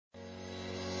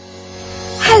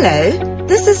Hello,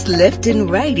 this is Lifton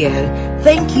Radio.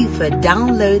 Thank you for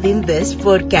downloading this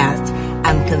podcast.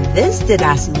 I'm convinced that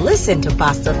as you listen to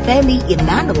Pastor Femi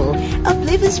Emmanuel of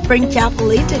Living Spring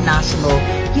Chapel International,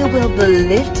 you will be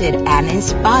lifted and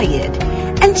inspired.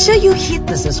 Ensure you hit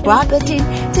the subscribe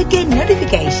button to get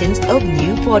notifications of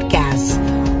new podcasts.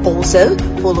 Also,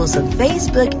 follow us on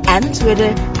Facebook and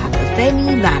Twitter at The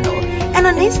Femi Emmanuel and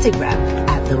on Instagram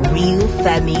at The Real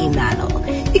Femi Emmanuel.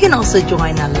 You can also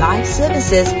join our live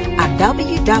services at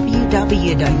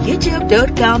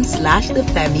www.youtube.com/The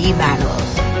Femi Emmanuel.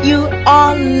 You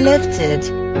are lifted.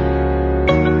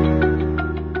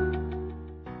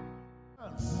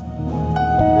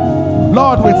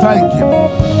 Lord, we thank you.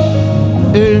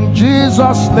 In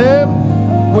Jesus'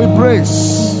 name, we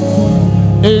praise.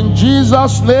 In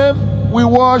Jesus' name, we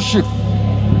worship.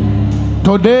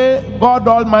 Today, God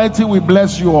Almighty, we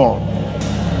bless you all.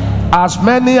 As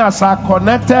many as are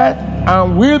connected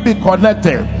and will be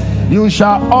connected, you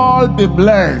shall all be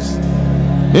blessed.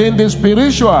 In the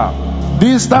spiritual,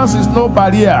 distance is no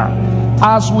barrier.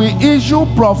 As we issue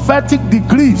prophetic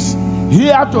decrees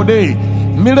here today,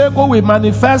 miracle will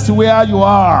manifest where you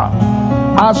are.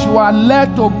 As you are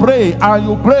led to pray and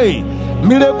you pray,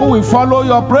 miracle will follow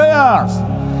your prayers.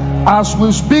 As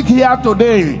we speak here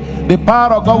today, the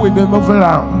power of God will be moving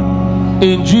around.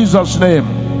 In Jesus'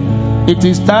 name, it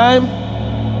is time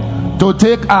to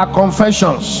take our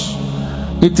confessions.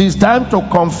 It is time to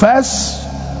confess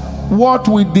what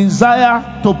we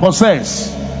desire to possess.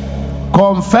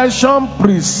 Confession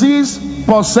precedes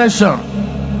possession.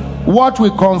 What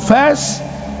we confess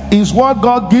is what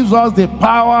God gives us the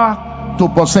power to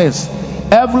possess.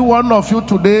 Every one of you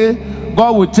today,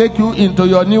 God will take you into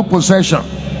your new possession.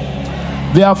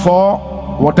 Therefore,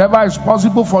 whatever is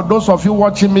possible for those of you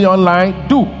watching me online,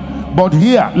 do. But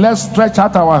here, let's stretch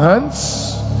out our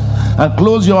hands and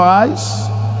close your eyes.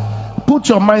 Put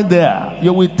your mind there.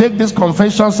 You will take these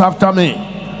confessions after me.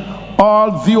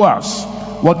 All viewers,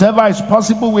 whatever is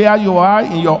possible where you are,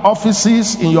 in your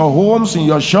offices, in your homes, in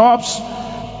your shops,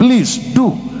 please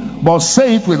do. But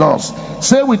say it with us.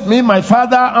 Say with me, my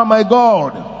Father and my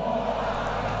God,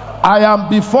 I am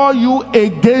before you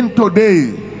again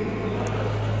today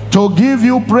to give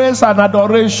you praise and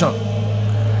adoration.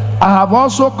 I have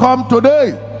also come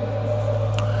today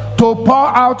to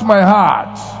pour out my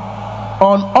heart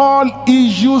on all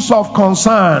issues of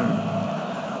concern,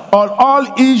 on all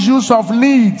issues of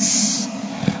needs.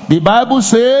 The Bible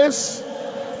says,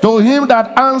 to him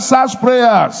that answers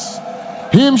prayers,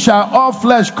 him shall all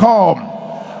flesh come.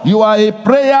 You are a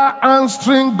prayer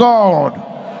answering God.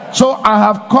 So I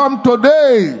have come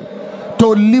today to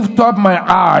lift up my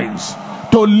eyes,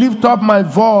 to lift up my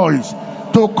voice,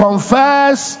 to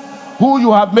confess who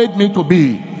you have made me to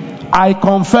be. I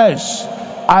confess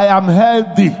I am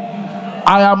healthy.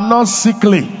 I am not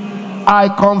sickly. I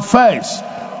confess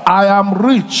I am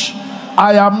rich.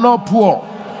 I am not poor.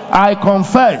 I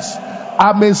confess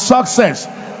I'm a success.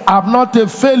 I'm not a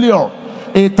failure.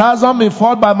 1,000 may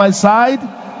fall by my side,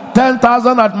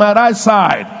 10,000 at my right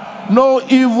side. No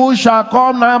evil shall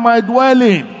come nigh my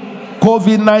dwelling.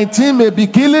 COVID-19 may be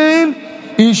killing.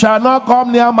 It shall not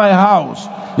come near my house.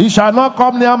 It shall not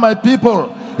come near my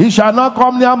people. It shall not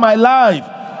come near my life.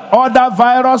 Other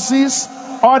viruses,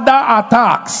 other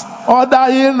attacks, other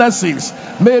illnesses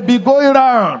may be going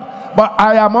around, but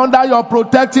I am under your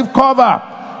protective cover.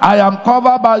 I am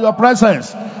covered by your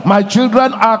presence. My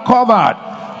children are covered.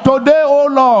 Today, O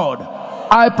Lord,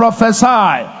 I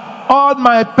prophesy all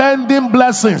my pending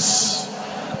blessings,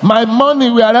 my money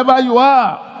wherever you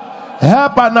are,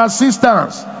 help and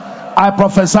assistance, I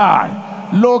prophesy,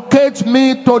 locate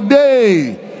me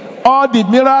today. All the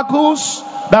miracles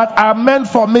that are meant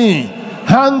for me,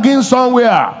 hanging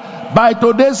somewhere, by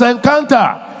today's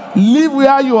encounter, leave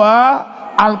where you are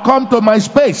and come to my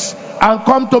space and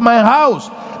come to my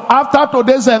house. After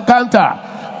today's encounter,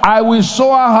 I will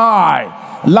soar high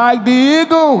like the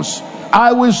eagles.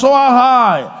 I will soar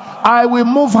high. I will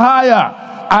move higher.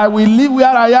 I will live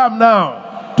where I am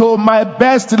now to my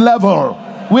best level,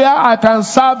 where I can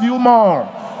serve you more,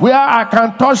 where I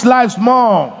can touch lives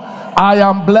more. I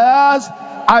am blessed.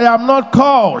 I am not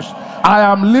cursed. I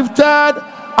am lifted.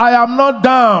 I am not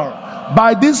down.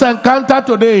 By this encounter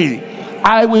today,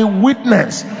 I will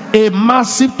witness a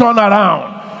massive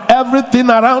turnaround. Everything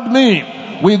around me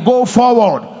will go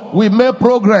forward. We make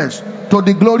progress to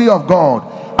the glory of God.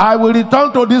 I will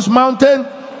return to this mountain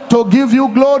to give you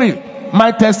glory.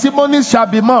 My testimonies shall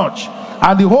be much,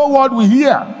 and the whole world will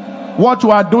hear what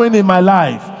you are doing in my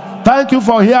life. Thank you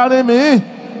for hearing me.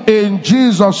 In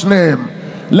Jesus' name,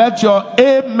 let your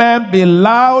amen be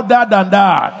louder than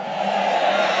that.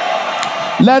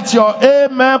 Let your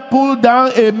amen pull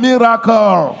down a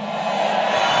miracle.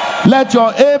 Let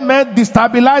your amen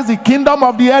destabilize the kingdom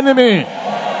of the enemy.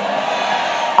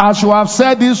 As you have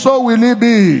said it, so will it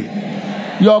be.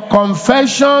 Your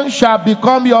confession shall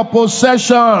become your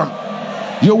possession.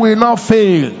 You will not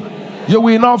fail. You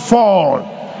will not fall.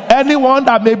 Anyone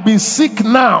that may be sick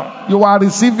now, you are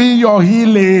receiving your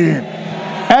healing.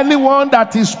 Anyone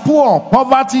that is poor,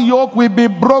 poverty yoke will be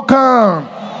broken.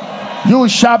 You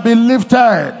shall be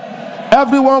lifted.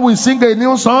 Everyone will sing a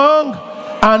new song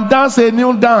and dance a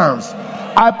new dance.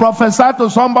 I prophesy to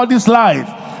somebody's life.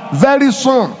 Very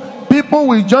soon, people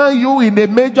will join you in a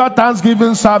major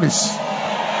Thanksgiving service.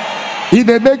 In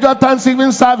a major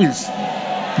Thanksgiving service.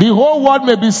 The whole world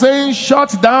may be saying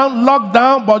shut down, lock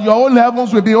down, but your own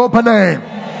heavens will be opening.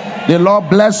 The Lord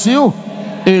bless you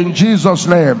in Jesus'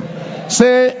 name.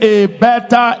 Say a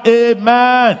better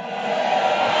amen.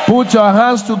 Put your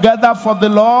hands together for the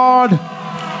Lord.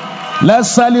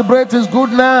 Let's celebrate His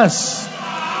goodness.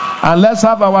 And let's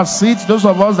have our seats. Those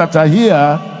of us that are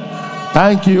here,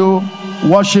 thank you.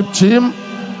 Worship team,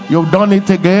 you've done it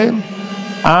again.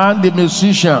 And the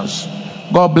musicians,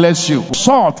 God bless you.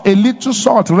 Salt, a little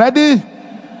salt. Ready?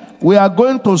 We are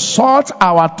going to salt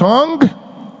our tongue.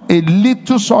 A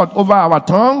little salt over our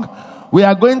tongue. We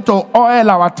are going to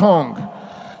oil our tongue.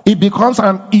 It becomes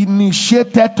an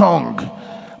initiated tongue.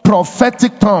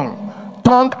 Prophetic tongue.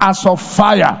 Tongue as of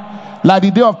fire. Like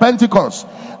the day of Pentecost.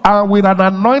 And with an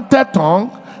anointed tongue,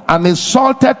 and a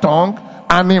salted tongue,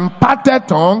 an imparted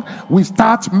tongue, we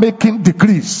start making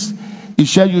decrees. He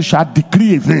said, you shall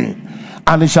decree a thing,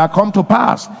 and it shall come to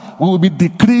pass. We will be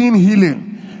decreeing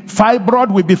healing.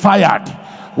 Fibroid will be fired.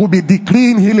 We'll be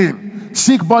decreeing healing.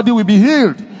 Sick body will be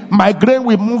healed. Migraine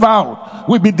will move out.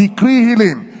 We'll be decreeing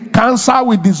healing. Cancer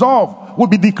will dissolve. We'll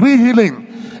be decreeing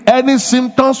healing. Any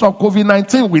symptoms of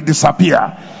COVID-19 will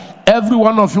disappear. Every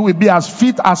one of you will be as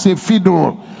fit as a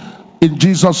fiddle in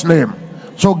Jesus' name.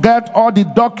 So get all the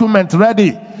documents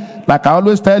ready. Like I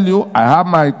always tell you, I have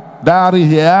my diary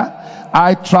here.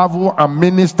 I travel and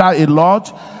minister a lot.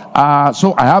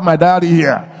 So I have my diary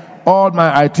here. All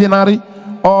my itinerary,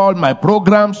 all my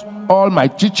programs, all my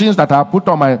teachings that I put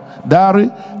on my diary.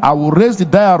 I will raise the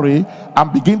diary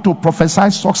and begin to prophesy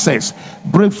success,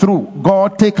 breakthrough.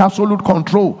 God take absolute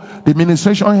control. The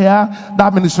administration here, the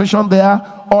administration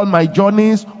there, all my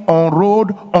journeys on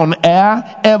road, on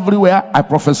air, everywhere, I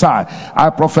prophesy. I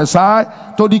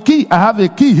prophesy to the key. I have a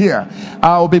key here.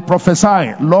 I will be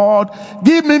prophesying. Lord,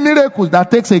 give me miracles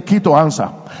that takes a key to answer.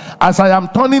 As I am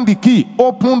turning the key,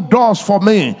 open doors for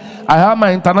me. I have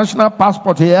my international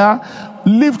passport here.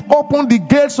 Open the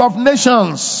gates of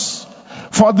nations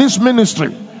for this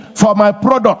ministry, for my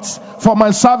products, for my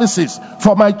services,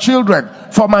 for my children,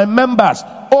 for my members.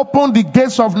 Open the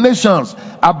gates of nations.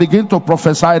 I begin to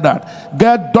prophesy that.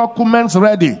 Get documents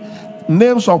ready.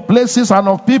 Names of places and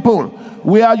of people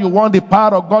where you want the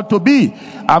power of God to be.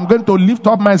 I'm going to lift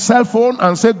up my cell phone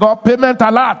and say, God, payment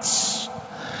alerts.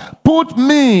 Put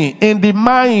me in the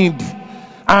mind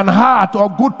and heart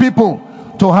of good people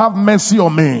to have mercy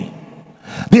on me.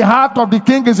 The heart of the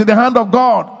king is in the hand of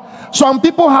God. Some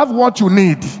people have what you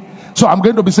need. So I'm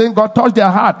going to be saying, God, touch their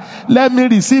heart. Let me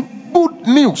receive good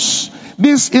news.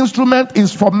 This instrument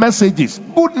is for messages.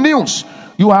 Good news.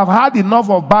 You have had enough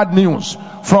of bad news.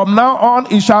 From now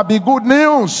on, it shall be good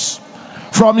news.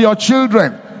 From your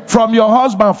children, from your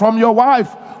husband, from your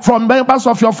wife, from members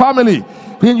of your family,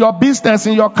 in your business,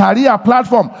 in your career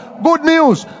platform. Good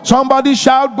news. Somebody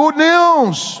shout good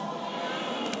news.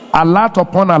 Alert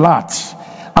upon alert.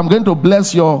 I'm going to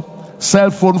bless your cell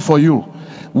phone for you.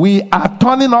 We are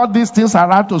turning all these things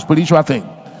around to spiritual thing.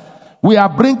 We are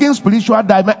bringing spiritual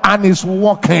dimension, and it's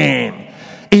working.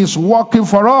 It's working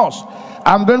for us.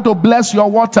 I'm going to bless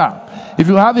your water. If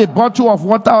you have a bottle of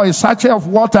water or a sachet of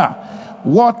water,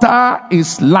 water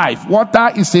is life.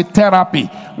 Water is a therapy.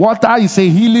 Water is a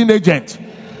healing agent.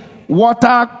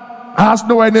 Water has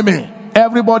no enemy.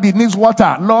 Everybody needs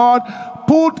water. Lord,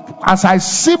 as I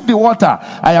sip the water,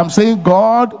 I am saying,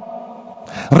 God,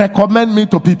 recommend me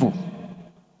to people.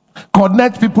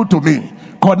 Connect people to me.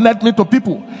 Connect me to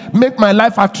people. Make my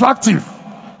life attractive.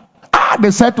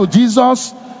 They said to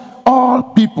Jesus, all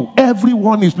people,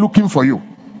 everyone is looking for you.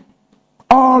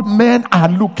 All men are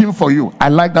looking for you. I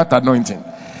like that anointing.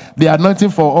 The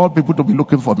anointing for all people to be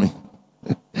looking for me.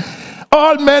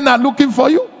 All men are looking for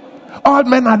you. All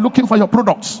men are looking for your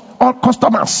products. All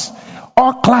customers,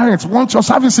 all clients want your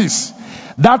services.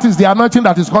 That is the anointing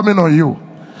that is coming on you.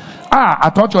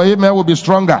 I thought your amen will be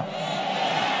stronger.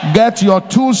 Get your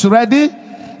tools ready.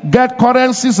 Get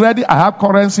currencies ready. I have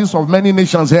currencies of many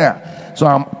nations here. So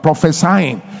I'm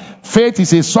prophesying. Faith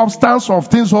is a substance of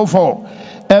things hoped for,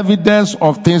 evidence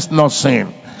of things not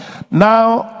seen.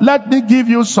 Now, let me give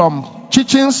you some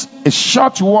teachings, a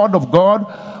short word of God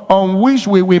on which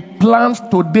we will plan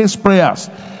today's prayers.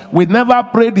 We never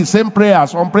pray the same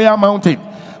prayers on Prayer Mountain.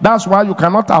 That's why you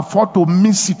cannot afford to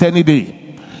miss it any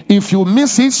day. If you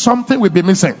miss it, something will be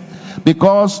missing.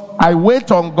 Because I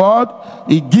wait on God,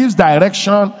 He gives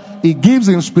direction, He gives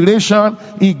inspiration,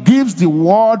 He gives the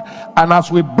word, and as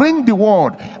we bring the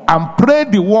word and pray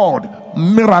the word,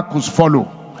 miracles follow.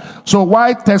 So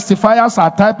while testifiers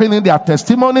are typing in their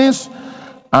testimonies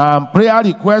and prayer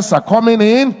requests are coming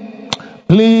in,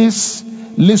 please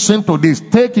listen to this.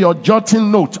 Take your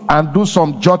jotting note and do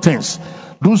some jottings.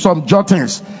 Do some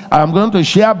jottings. I'm going to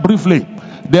share briefly.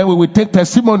 Then we will take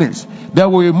testimonies.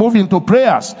 Then we will move into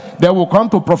prayers. Then we'll come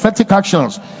to prophetic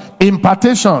actions,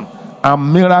 impartation,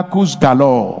 and miracles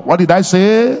galore. What did I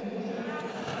say?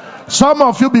 Some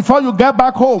of you, before you get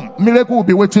back home, miracle will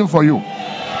be waiting for you.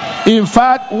 In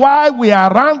fact, while we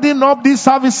are rounding up these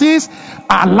services,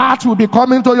 a lot will be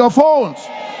coming to your phones.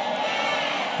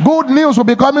 Good news will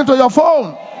be coming to your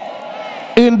phone.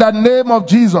 In the name of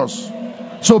Jesus.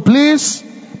 So please,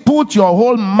 put your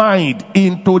whole mind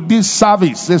into this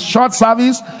service. It's a short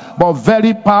service, but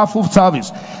very powerful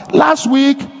service. Last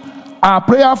week, our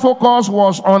prayer focus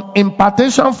was on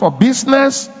impartation for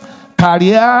business,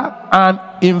 career, and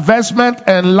investment,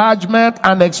 enlargement,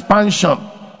 and expansion.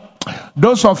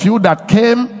 Those of you that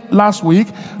came last week,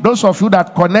 those of you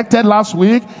that connected last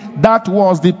week, that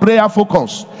was the prayer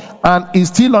focus. And it's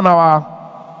still on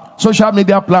our social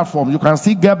media platform. You can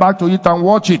still get back to it and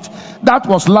watch it. That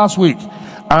was last week.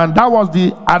 And that was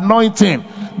the anointing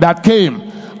that came.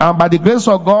 And by the grace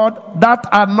of God, that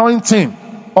anointing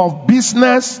of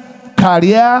business,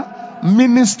 career,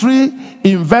 ministry,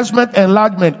 investment,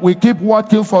 enlargement will keep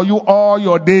working for you all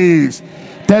your days.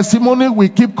 Testimony will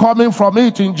keep coming from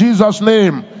it in Jesus'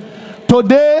 name.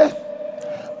 Today,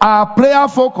 our prayer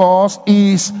focus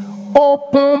is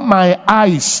open my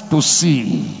eyes to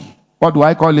see. What do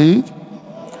I call it?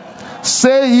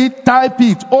 Say it, type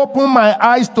it. Open my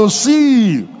eyes to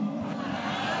see.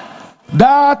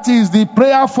 That is the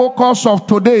prayer focus of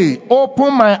today.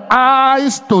 Open my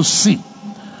eyes to see.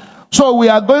 So we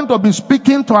are going to be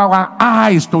speaking to our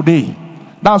eyes today.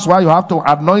 That's why you have to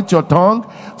anoint your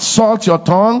tongue, salt your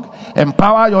tongue,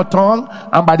 empower your tongue,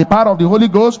 and by the power of the Holy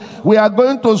Ghost, we are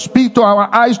going to speak to our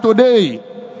eyes today.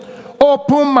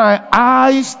 Open my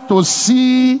eyes to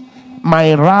see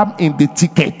my ram in the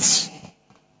thicket.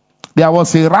 There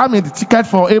was a ram in the thicket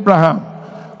for Abraham.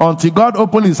 Until God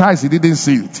opened his eyes, he didn't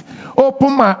see it.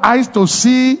 Open my eyes to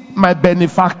see my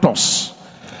benefactors.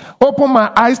 Open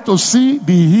my eyes to see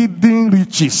the hidden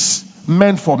riches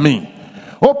meant for me.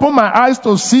 Open my eyes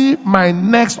to see my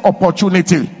next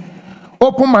opportunity.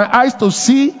 Open my eyes to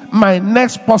see my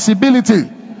next possibility.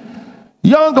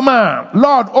 Young man,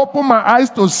 Lord, open my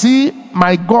eyes to see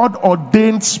my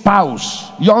God-ordained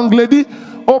spouse. Young lady,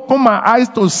 open my eyes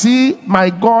to see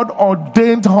my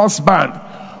God-ordained husband.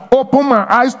 Open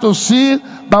my eyes to see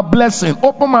the blessing.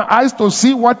 Open my eyes to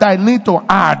see what I need to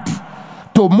add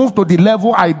to move to the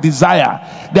level I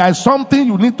desire. There is something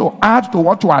you need to add to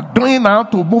what you are doing now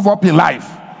to move up in life.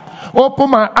 Open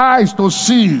my eyes to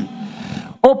see.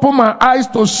 Open my eyes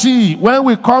to see. When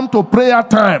we come to prayer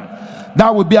time,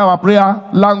 that will be our prayer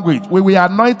language. We will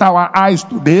anoint our eyes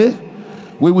today.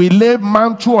 We will lay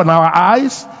mantle on our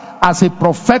eyes as a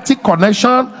prophetic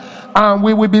connection, and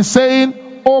we will be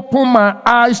saying, open my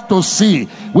eyes to see.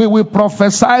 We will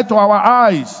prophesy to our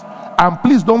eyes. And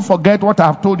please don't forget what I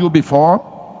have told you before,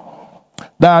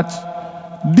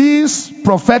 that these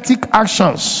prophetic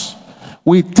actions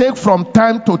we take from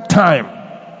time to time.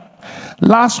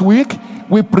 Last week,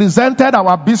 we presented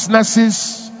our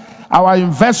businesses, our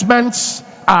investments,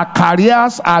 our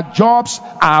careers, our jobs,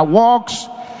 our works.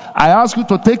 I ask you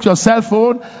to take your cell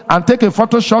phone and take a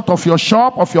photo shot of your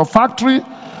shop, of your factory,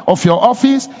 of your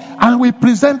office, and we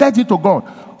presented it to God.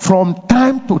 From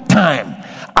time to time,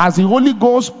 as the Holy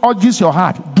Ghost urges your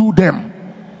heart, do them.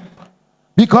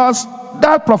 Because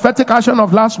that prophetic action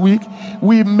of last week,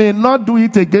 we may not do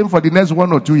it again for the next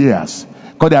 1 or 2 years.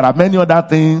 Because there are many other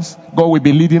things God will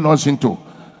be leading us into.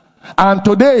 And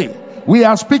today, we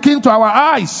are speaking to our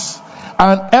eyes.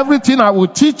 And everything I will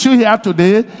teach you here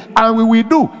today, and we will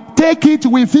do, take it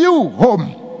with you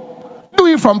home. Do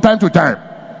it from time to time.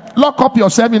 Lock up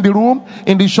yourself in the room,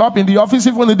 in the shop, in the office,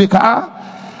 even in the car.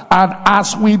 And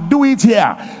as we do it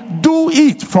here, do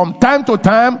it from time to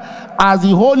time as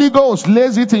the Holy Ghost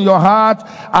lays it in your heart,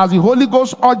 as the Holy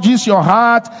Ghost urges your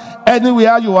heart,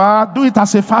 anywhere you are. Do it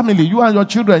as a family, you and your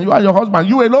children, you and your husband,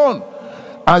 you alone.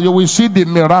 And you will see the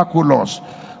miraculous.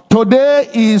 Today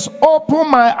is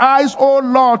open my eyes, O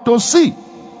Lord, to see.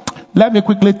 Let me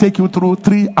quickly take you through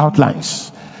 3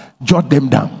 outlines. Jot them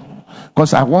down.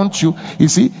 Because I want you, you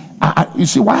see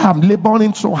why I'm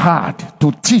laboring so hard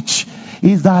to teach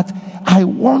is that I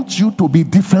want you to be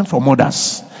different from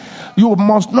others. You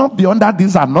must not be under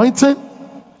this anointing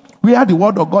where the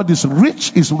word of God is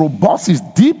rich, is robust, is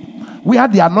deep, where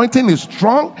the anointing is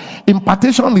strong,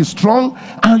 impartation is strong,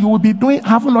 and you will be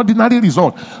having ordinary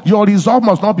result. Your result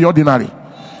must not be ordinary.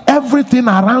 Everything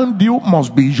around you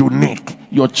must be unique.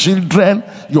 Your children,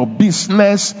 your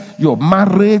business, your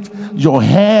marriage, your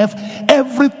health,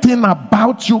 everything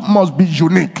about you must be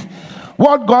unique.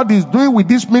 What God is doing with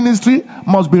this ministry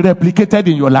must be replicated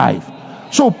in your life.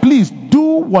 So please do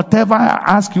whatever I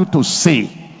ask you to say.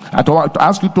 I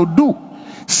ask you to do.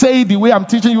 Say it the way I'm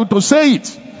teaching you to say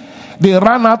it. They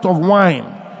ran out of wine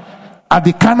at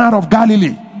the Cana of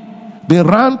Galilee. They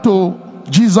ran to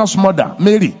Jesus' mother,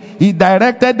 Mary. He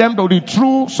directed them to the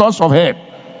true source of help.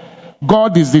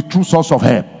 God is the true source of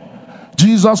help.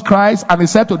 Jesus Christ, and he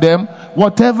said to them,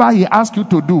 whatever he asks you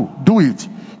to do, do it.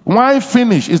 Why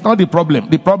finish is not the problem.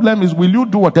 The problem is, will you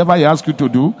do whatever he asks you to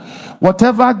do?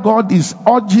 Whatever God is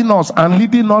urging us and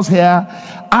leading us here,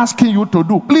 asking you to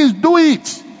do, please do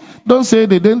it. Don't say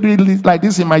they didn't do it like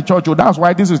this in my church. Oh, that's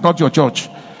why this is not your church.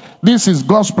 This is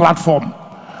God's platform.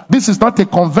 This is not a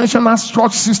conventional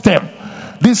church system.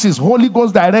 This is Holy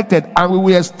Ghost directed, and we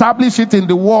will establish it in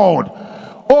the world.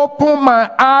 Open my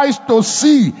eyes to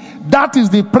see. That is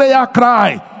the prayer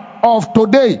cry of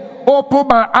today. Open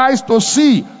my eyes to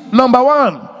see. Number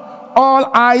 1,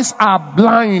 all eyes are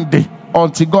blind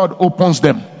until God opens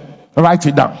them. Write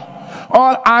it down.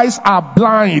 All eyes are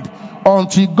blind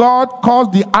until God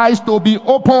causes the eyes to be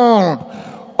opened.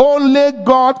 Only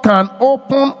God can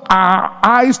open our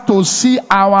eyes to see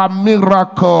our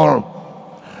miracle.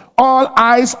 All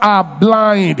eyes are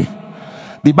blind.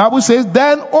 The Bible says,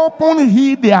 then open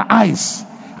he their eyes,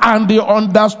 and they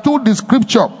understood the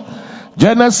scripture.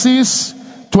 Genesis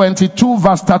 22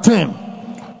 verse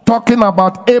 13, talking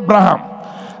about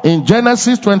Abraham. In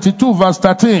Genesis 22 verse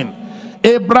 13,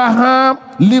 Abraham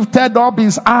lifted up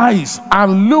his eyes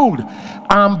and looked,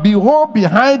 and behold,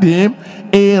 behind him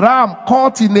a ram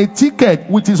caught in a thicket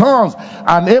with his horns.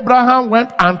 And Abraham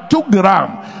went and took the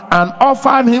ram and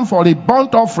offered him for a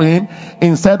burnt offering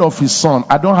instead of his son.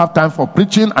 I don't have time for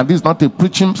preaching, and this is not a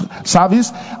preaching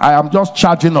service. I am just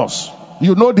charging us.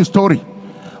 You know the story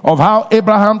of how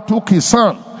Abraham took his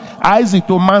son Isaac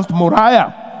to Mount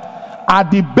Moriah.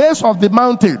 At the base of the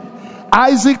mountain,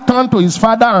 Isaac turned to his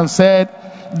father and said,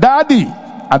 Daddy,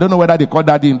 I don't know whether they called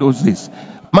daddy in those days,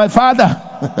 my father,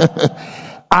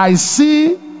 I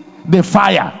see the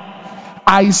fire,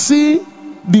 I see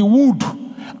the wood,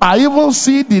 I even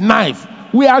see the knife.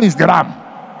 Where is the ram?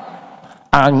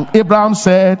 And Abraham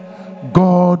said,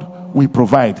 God will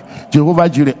provide. Jehovah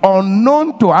Jireh.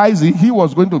 Unknown to Isaac, he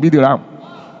was going to be the ram.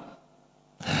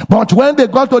 But when they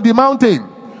got to the mountain,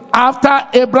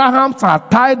 after Abraham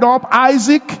had tied up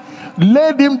Isaac,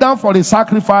 laid him down for the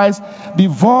sacrifice, the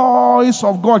voice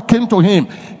of God came to him.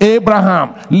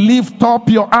 Abraham, lift up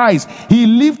your eyes. He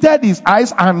lifted his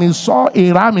eyes and he saw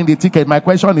a ram in the thicket. My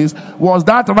question is, was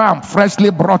that ram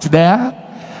freshly brought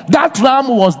there? That ram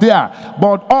was there,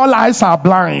 but all eyes are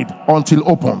blind until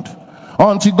opened.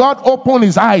 Until God opened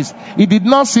his eyes, he did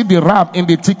not see the ram in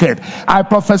the thicket. I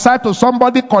prophesy to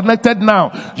somebody connected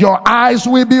now, your eyes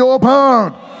will be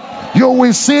opened. You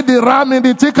will see the ram in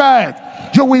the thicket.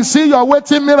 You will see your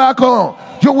waiting miracle.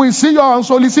 You will see your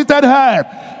unsolicited help.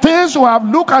 Things you have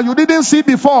looked and you didn't see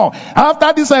before.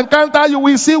 After this encounter, you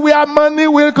will see where money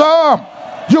will come.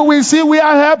 You will see where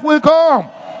help will come.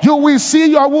 You will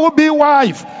see your would-be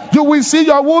wife. You will see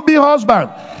your would-be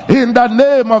husband. In the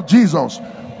name of Jesus.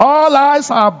 All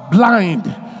eyes are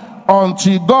blind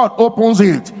until God opens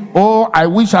it. Oh, I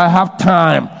wish I have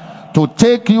time to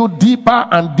take you deeper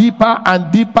and deeper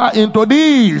and deeper into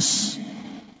this.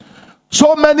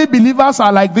 So many believers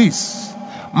are like this,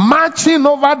 marching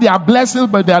over their blessings,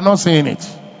 but they are not seeing it.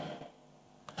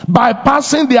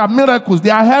 Bypassing their miracles,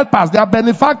 their helpers, their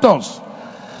benefactors.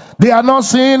 They are not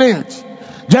seeing it.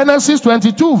 Genesis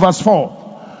 22 verse 4.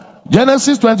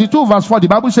 Genesis 22 verse 4, the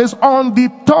Bible says, on the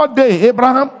third day,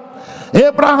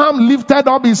 Abraham lifted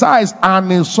up his eyes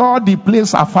and he saw the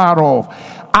place afar off.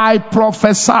 I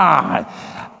prophesy,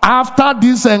 after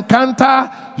this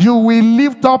encounter, you will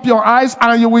lift up your eyes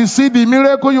and you will see the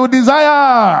miracle you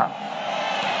desire.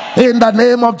 In the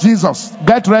name of Jesus.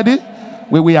 Get ready.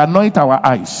 We will anoint our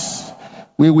eyes.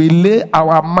 We will lay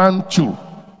our mantle.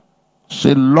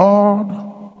 Say, Lord,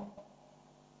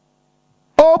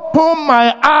 open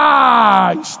my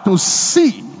eyes to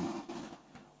see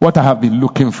what I have been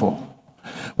looking for.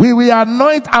 We will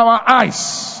anoint our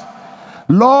eyes.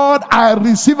 Lord, I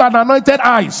receive an anointed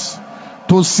eyes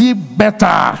to see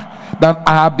better than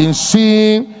I have been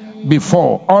seeing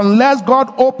before. Unless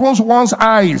God opens one's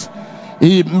eyes,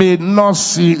 he may not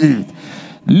see it.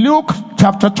 Luke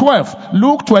chapter 12,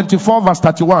 Luke 24 verse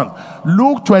 31.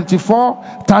 Luke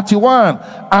 24, 31.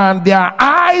 And their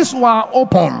eyes were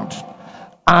opened,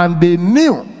 and they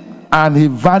knew, and he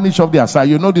vanished off their sight.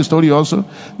 You know the story also?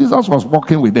 Jesus was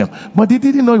walking with them, but they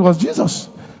didn't know it was Jesus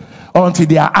until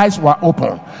their eyes were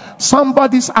open.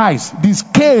 Somebody's eyes, the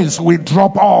scales will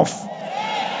drop off.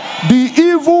 The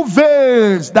evil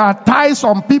veils that tie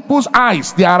some people's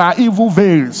eyes, there are evil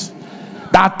veils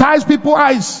that ties people's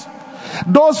eyes.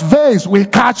 Those veils will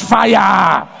catch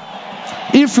fire.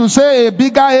 If you say a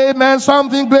bigger amen,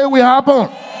 something great will happen.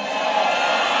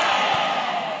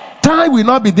 Time will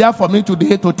not be there for me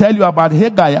today to tell you about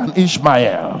Hagar and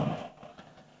Ishmael.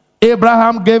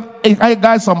 Abraham gave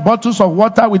Hagar some bottles of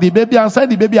water with the baby and said,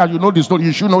 the baby, as you know the story,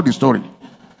 you should know the story.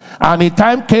 And the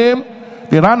time came,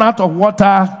 they ran out of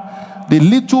water. The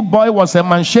little boy was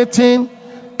emaciating,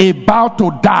 about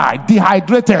to die,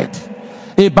 dehydrated,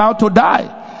 about to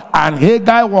die. And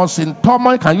Hagar was in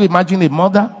turmoil. Can you imagine a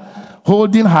mother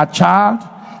holding her child,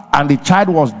 and the child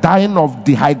was dying of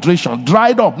dehydration,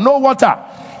 dried up, no water,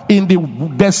 in the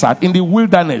desert, in the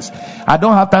wilderness. I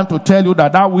don't have time to tell you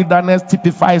that wilderness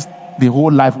typifies the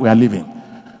whole life we are living.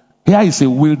 Here is a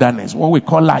wilderness, what we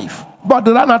call life. But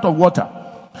they ran out of water.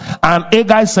 And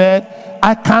Hagar said,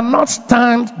 I cannot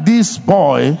stand this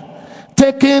boy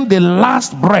taking the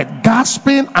last breath,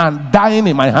 gasping and dying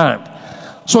in my hand.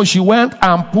 So she went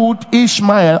and put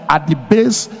Ishmael at the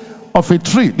base of a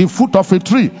tree, the foot of a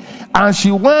tree. And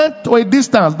she went to a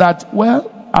distance that,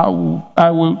 well, I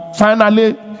will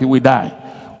finally, he will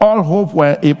die. All hope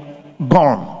were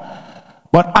gone.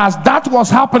 But as that was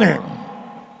happening,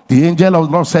 the angel of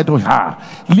the Lord said to her,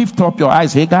 lift up your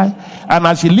eyes, Hagar. And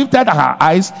as she lifted her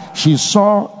eyes, she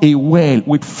saw a well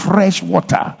with fresh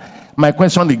water. My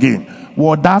question again,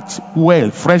 was that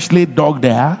well freshly dug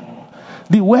there?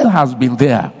 The well has been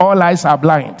there. All eyes are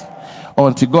blind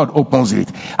until God opens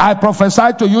it. I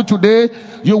prophesy to you today,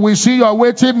 you will see your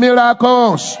waiting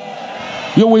miracles.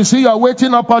 You will see your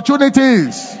waiting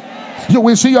opportunities. You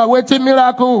will see your waiting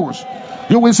miracles.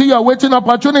 You will see your waiting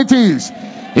opportunities.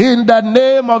 In the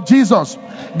name of Jesus.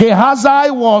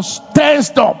 Gehazi was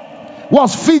tensed up,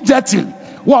 was fidgety,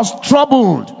 was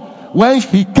troubled. When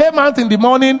he came out in the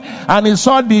morning and he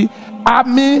saw the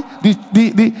army,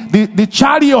 the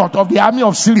chariot of the army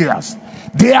of Syria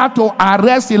there to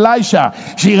arrest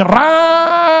Elisha, she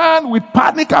ran with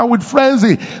panic and with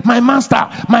frenzy. My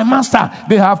master,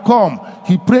 they have come.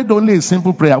 He prayed only a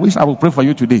simple prayer, which I will pray for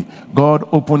you today. God,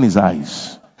 open his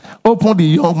eyes. Open the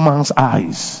young man's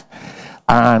eyes.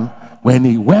 And when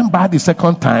he went back the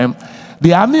second time,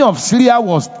 the army of Syria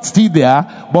was still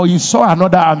there, but he saw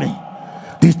another army.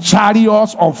 The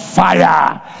chariots of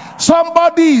fire.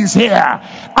 Somebody is here.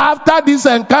 After this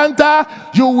encounter,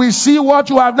 you will see what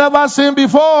you have never seen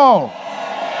before.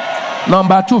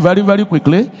 Number 2, very, very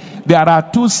quickly. There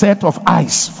are 2 sets of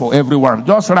eyes for everyone.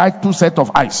 Just write 2 sets of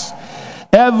eyes.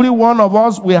 Every one of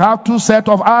us, we have 2 sets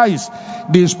of eyes.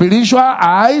 The spiritual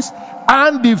eyes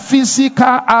and the physical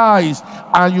eyes.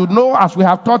 And you know, as we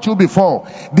have taught you before,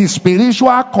 the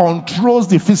spiritual controls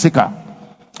the physical.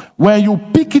 When you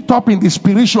pick it up in the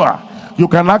spiritual, you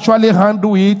can actually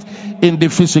handle it in the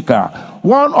physical.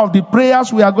 One of the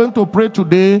prayers we are going to pray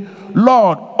today,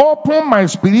 Lord, open my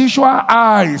spiritual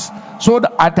eyes so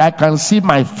that I can see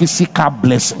my physical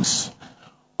blessings.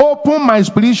 Open my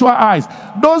spiritual eyes.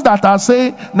 Those that are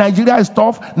saying Nigeria is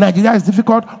tough, Nigeria is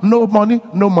difficult, no money.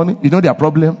 You know their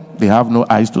problem? They have no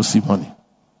eyes to see money.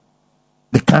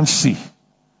 They can't see.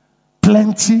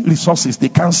 Plenty resources, they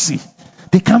can't see.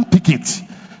 They can't pick it.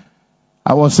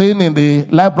 I was saying in the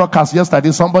live broadcast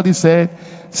yesterday, somebody said,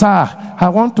 sir, I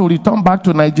want to return back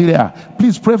to Nigeria.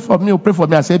 Please pray for me.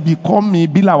 I said, become me,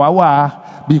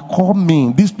 Bilawawa. Become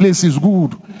me. This place is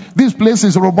good. This place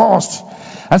is robust.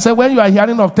 I said, when you are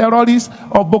hearing of terrorists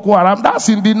or Boko Haram, that's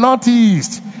in the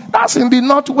northeast. That's in the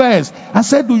northwest. I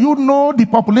said, do you know the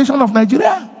population of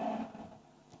Nigeria?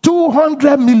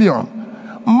 200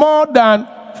 million. More than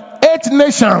 8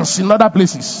 nations in other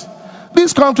places.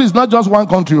 This country is not just one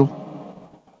country.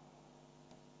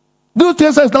 This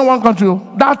case is not one country.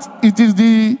 That it is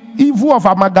the evil of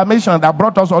amalgamation that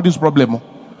brought us all this problem.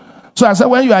 So I said,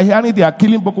 when you are hearing they are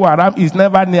killing Boko Haram, it's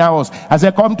never near us. I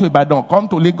said, come to Ibadan, come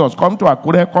to Lagos, come to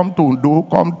Akure, come to Undo,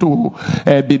 come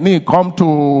to Benin, come to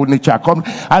Nicha.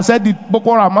 I said, the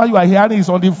Boko Haram you are hearing is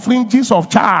on the fringes of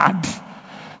Chad.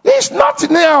 It's not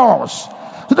near us.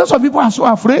 So those people are so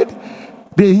afraid.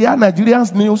 They hear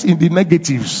Nigerians news in the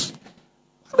negatives.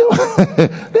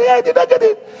 They did not get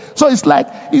it. So it's like,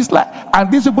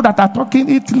 and these people that are talking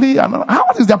Italy, and how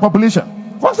much is their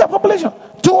population? What's their population?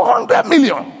 200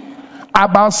 million.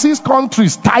 About 6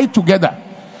 countries tied together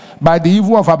by the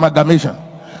evil of amalgamation.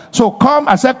 So come,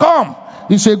 I said, come.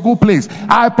 It's a good place.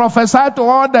 I prophesy to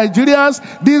all Nigerians,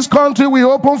 this country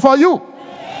will open for you.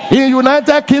 In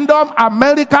United Kingdom,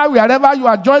 America, wherever you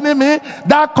are joining me,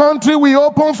 that country will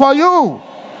open for you.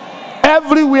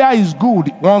 Everywhere is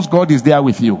good once God is there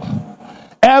with you.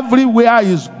 Everywhere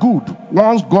is good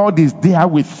once God is there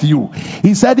with you.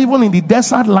 He said, even in the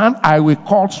desert land, I will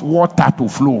cause water to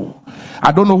flow.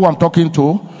 I don't know who I'm talking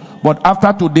to, but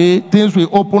after today, things will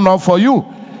open up for you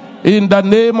in the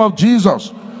name of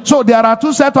Jesus. So there are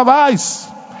 2 sets of eyes.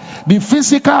 The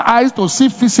physical eyes to see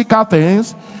physical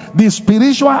things, the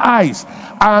spiritual eyes.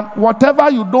 And whatever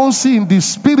you don't see in the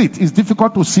spirit, is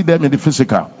difficult to see them in the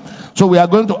physical. So we are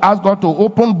going to ask God to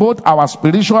open both our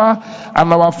spiritual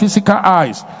and our physical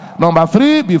eyes. Number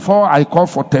 3, before I call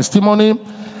for testimony,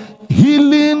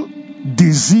 healing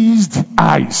diseased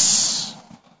eyes.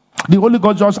 The Holy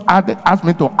God just asked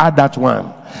me to add that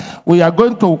one. We are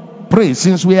going to pray,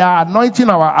 since we are anointing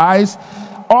our eyes,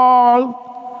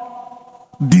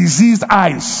 all diseased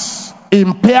eyes,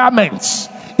 impairments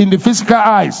in the physical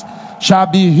eyes shall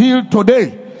be healed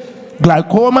today.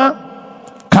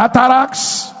 Glaucoma,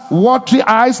 cataracts, watery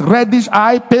eyes, reddish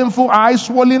eye, painful eyes,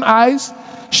 swollen eyes,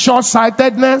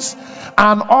 short-sightedness,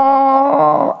 and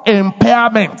all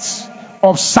impairments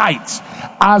of sight.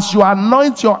 As you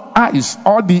anoint your eyes,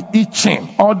 all the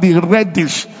itching, all the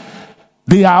reddish,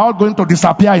 they are all going to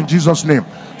disappear in Jesus' name.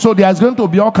 So there is going to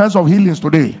be all kinds of healings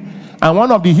today. And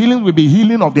one of the healings will be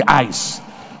healing of the eyes.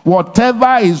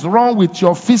 Whatever is wrong with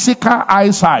your physical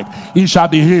eyesight, it shall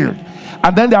be healed.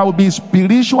 And then there will be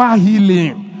spiritual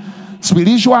healing.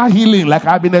 Spiritual healing, like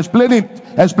I've been explaining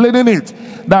it,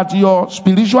 that your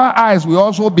spiritual eyes will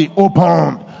also be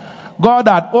opened. God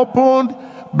had opened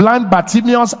blind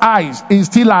Bartimaeus' eyes, is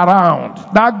still around.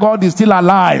 That God is still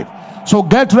alive. So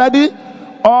get ready.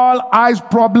 All eyes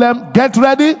problem, get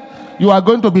ready. You are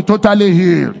going to be totally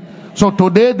healed. So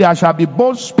today there shall be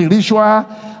both spiritual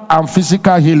and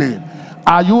physical healing.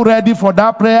 Are you ready for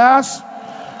that prayers?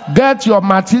 Get your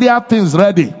material things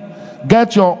ready.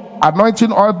 Get your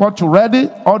anointing oil bottle ready.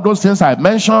 All those things I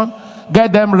mentioned,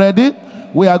 get them ready.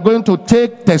 We are going to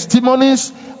take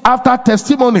testimonies. After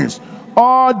testimonies,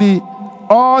 all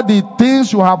the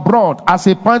things you have brought as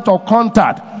a point of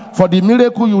contact for the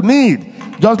miracle you need.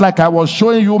 Just like I was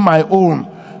showing you my own.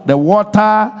 The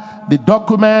water, the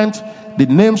document, the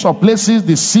names of places,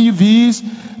 the CVs,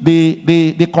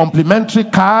 the complimentary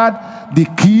card, the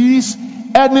keys,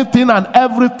 anything and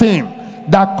everything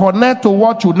that connect to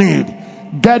what you need.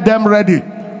 Get them ready.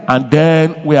 And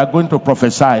then we are going to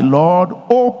prophesy. Lord,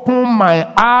 open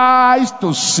my eyes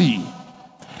to see.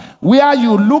 Where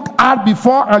you looked at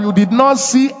before and you did not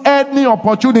see any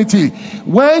opportunity.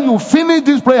 When you finish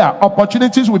this prayer,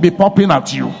 opportunities will be popping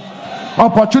at you.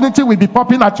 Opportunity will be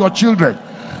popping at your children.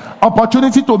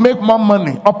 Opportunity to make more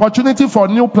money. Opportunity for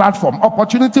new platform.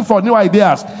 Opportunity for new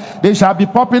ideas. They shall be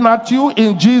popping at you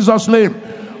in Jesus' name.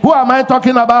 Who am I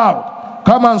talking about?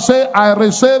 Come and say, I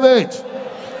receive it.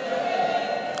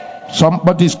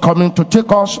 Somebody is coming to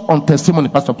take us on testimony.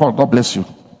 Pastor Paul, God bless you.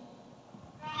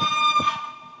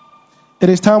 It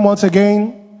is time once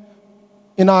again,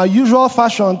 in our usual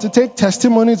fashion, to take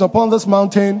testimonies upon this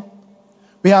mountain.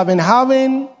 We have been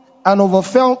having an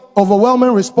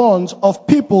overwhelming response of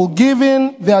people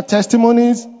giving their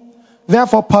testimonies.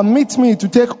 Therefore, permit me to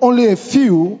take only a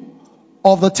few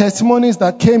of the testimonies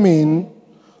that came in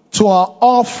to our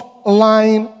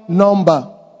offline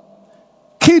number.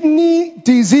 Kidney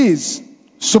disease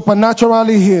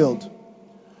supernaturally healed.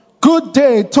 Good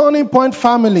day, Turning Point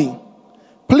family.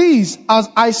 Please, as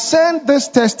I send this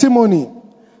testimony,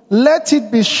 let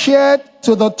it be shared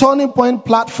to the Turning Point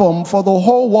platform for the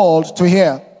whole world to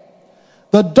hear.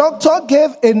 The doctor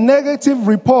gave a negative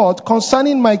report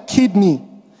concerning my kidney,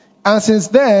 and since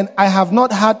then, I have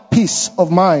not had peace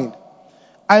of mind.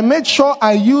 I made sure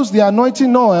I used the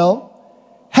anointing oil,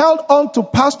 held on to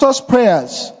pastor's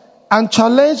prayers, and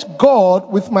challenged God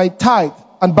with my tithe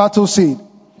and battle seed.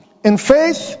 In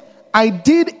faith, I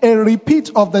did a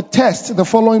repeat of the test the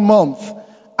following month,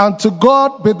 and to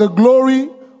God be the glory,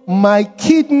 my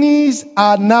kidneys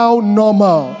are now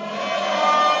normal.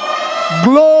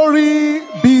 Glory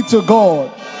be to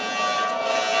God.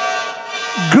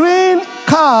 Green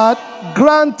card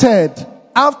granted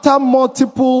after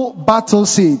multiple battle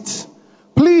seeds.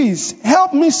 Please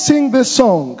help me sing this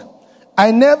song.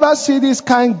 I never see this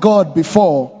kind God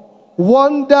before.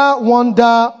 Wonder,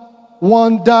 wonder,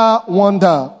 wonder,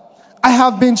 wonder. I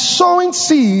have been sowing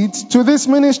seeds to this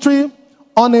ministry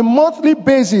on a monthly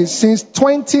basis since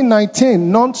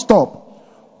 2019,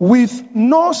 non-stop, with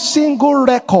no single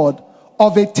record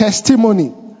of a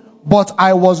testimony, but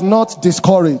I was not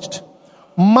discouraged.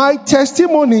 My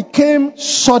testimony came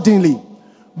suddenly.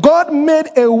 God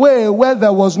made a way where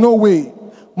there was no way.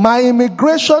 My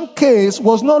immigration case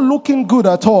was not looking good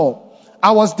at all.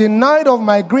 I was denied of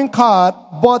my green card,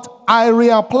 but I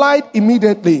reapplied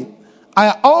immediately.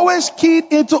 I always keyed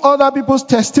into other people's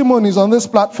testimonies on this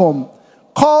platform,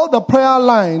 called the prayer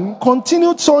line,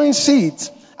 continued sowing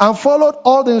seeds, and followed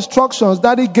all the instructions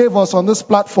that He gave us on this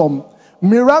platform.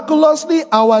 Miraculously,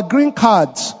 our green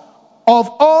cards of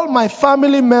all my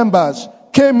family members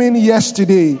came in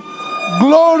yesterday.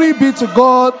 Glory be to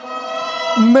God.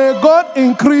 May God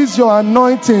increase your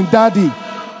anointing, Daddy.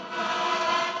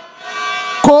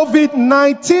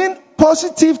 COVID-19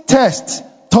 positive test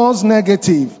turns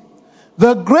negative.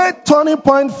 The Great Turning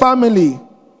Point family,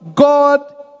 God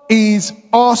is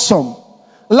awesome.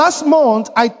 Last month,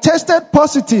 I tested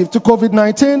positive to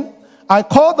COVID-19. I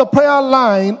called the prayer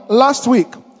line last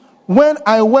week when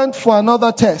I went for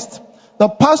another test. The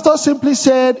pastor simply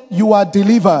said, "You are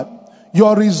delivered.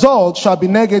 Your result shall be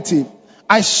negative."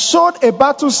 I sowed a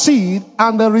battle seed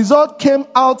and the result came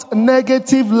out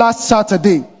negative last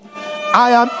Saturday.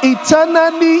 I am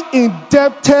eternally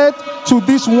indebted to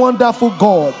this wonderful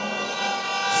God.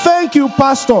 Thank you,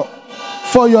 Pastor,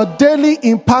 for your daily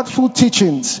impactful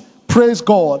teachings. Praise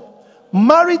God.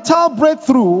 Marital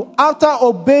breakthrough after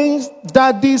obeying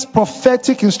Daddy's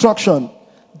prophetic instruction.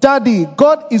 Daddy,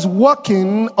 God is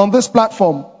working on this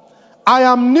platform. I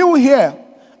am new here.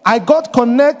 I got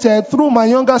connected through my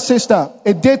younger sister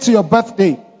a day to your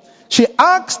birthday. You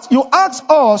asked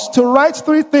us to write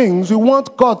 3 things we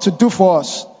want God to do for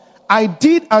us. I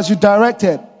did as you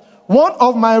directed. One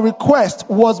of my requests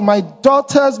was my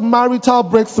daughter's marital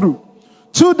breakthrough.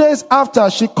 2 days after,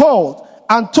 she called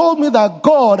and told me that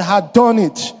God had done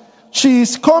it. She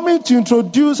is coming to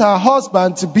introduce her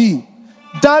husband to be.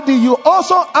 Daddy, you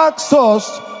also asked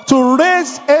us to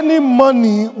raise any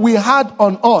money we had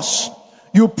on us.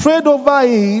 You prayed over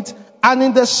it, and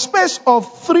in the space of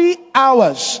 3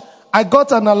 hours, I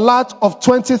got an alert of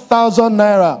 20,000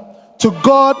 naira. To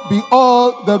God be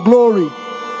all the glory.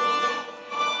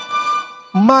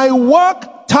 My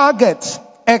work target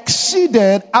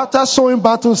exceeded after sowing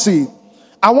battle seed.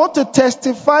 I want to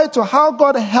testify to how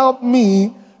God helped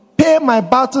me pay my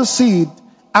battle seed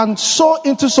and sow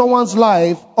into someone's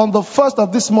life on the 1st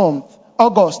of this month,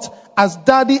 August, as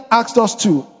Daddy asked us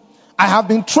to. I have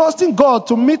been trusting God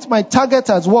to meet my target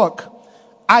at work.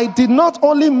 I did not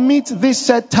only meet this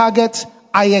set target,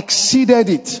 I exceeded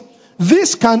it.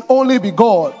 This can only be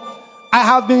God. I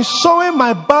have been sowing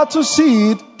my battle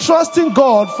seed, trusting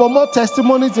God for more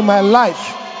testimonies in my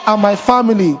life and my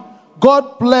family.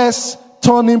 God bless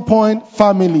Turning Point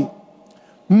family.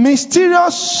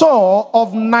 Mysterious sore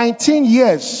of 19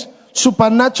 years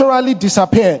supernaturally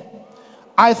disappeared.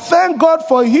 I thank God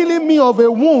for healing me of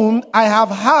a wound I have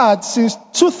had since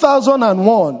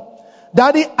 2001.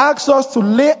 Daddy asked us to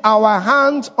lay our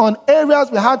hands on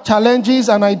areas we had challenges,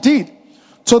 and I did.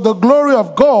 To the glory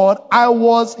of God, I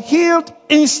was healed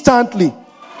instantly.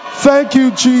 Thank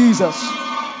you, Jesus.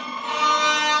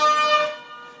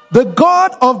 The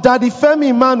God of Daddy Femi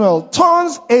Emmanuel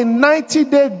turns a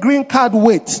 90-day green card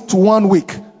wait to 1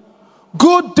 week.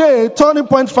 Good day, Turning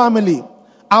Point family.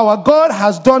 Our God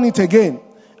has done it again.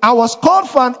 I was called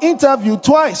for an interview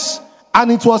twice,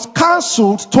 and it was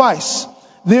cancelled twice.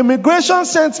 The immigration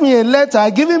sent me a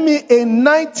letter giving me a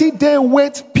 90-day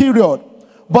wait period.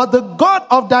 But the God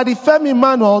of Daddy Femi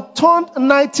Emmanuel turned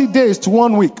 90 days to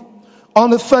 1 week. On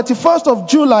the 31st of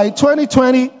July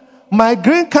 2020, my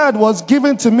green card was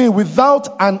given to me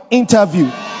without an interview.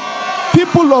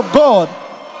 People of God,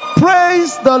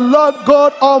 praise the Lord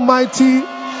God Almighty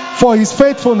for His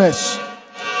faithfulness.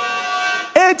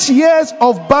 8 years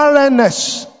of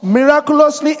barrenness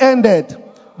miraculously ended.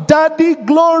 Daddy,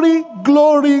 glory,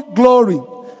 glory, glory.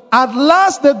 At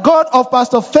last, the God of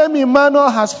Pastor Femi Emmanuel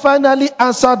has finally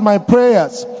answered my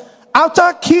prayers.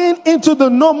 After keying into the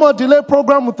No More Delay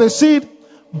program with a seed,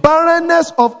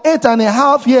 barrenness of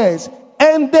 8.5 years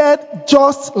ended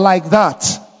just like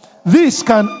that. This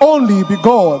can only be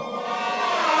God.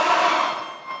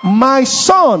 My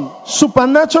son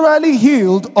supernaturally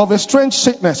healed of a strange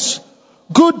sickness.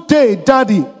 Good day,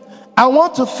 Daddy. I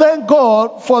want to thank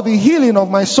God for the healing of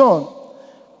my son.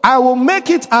 I will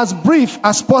make it as brief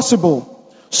as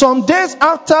possible. Some days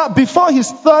before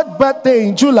his 3rd birthday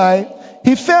in July,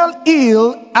 he fell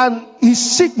ill and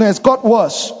his sickness got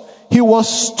worse. He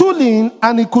was stooling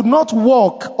and he could not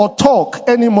walk or talk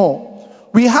anymore.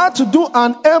 We had to do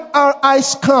an MRI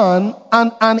scan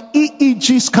and an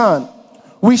EEG scan.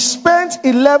 We spent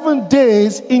 11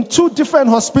 days in 2 different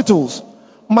hospitals.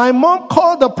 My mom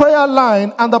called the prayer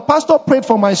line and the pastor prayed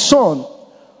for my son.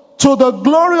 To the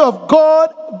glory of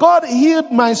God, God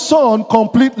healed my son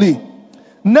completely.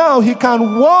 Now he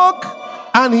can walk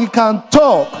and he can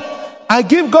talk. I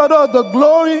give God all the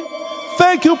glory.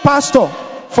 Thank you, Pastor,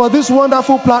 for this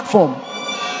wonderful platform.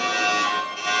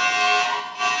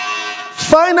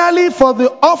 Finally, for the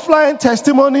offline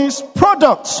testimonies,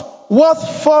 products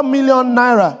worth 4 million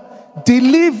naira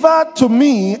delivered to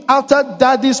me after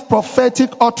Daddy's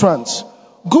prophetic utterance.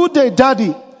 Good day,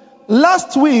 Daddy.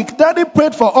 Last week, Daddy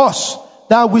prayed for us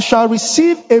that we shall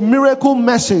receive a miracle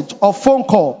message or phone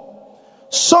call.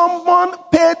 Someone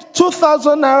paid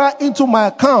 2,000 naira into my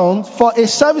account for a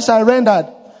service I rendered.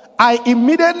 I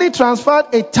immediately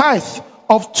transferred a tithe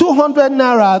of 200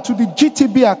 naira to the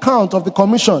GTB account of the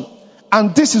commission.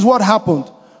 And this is what happened.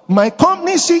 My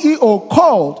company CEO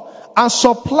called and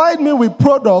supplied me with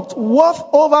product worth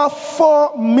over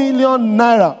 4 million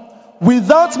naira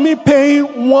without me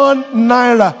paying 1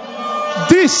 naira.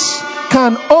 This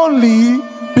can only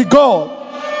be God.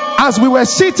 As we were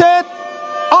seated,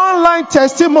 online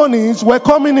testimonies were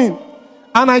coming in,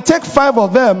 and I take 5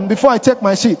 of them before I take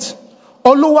my seat.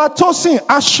 Oluwatosin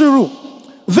Ashiru.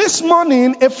 This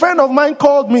morning, a friend of mine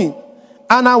called me,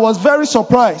 and I was very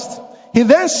surprised. He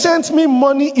then sent me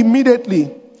money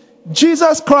immediately.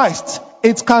 Jesus Christ,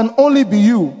 it can only be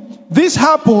you. This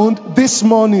happened this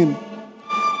morning.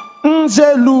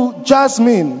 Nzelu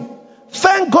Jasmine.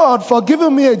 Thank God for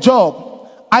giving me a job.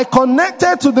 I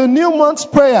connected to the new month's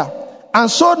prayer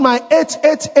and sowed my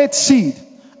 888 seed.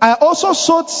 I also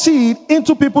sowed seed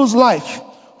into people's life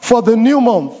for the new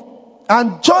month.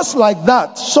 And just like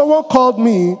that, someone called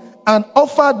me and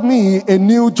offered me a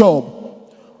new job.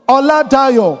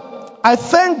 Oladayo, I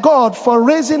thank God for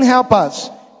raising helpers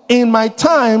in my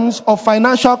times of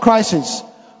financial crisis.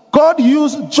 God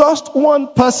used just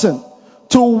one person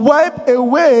to wipe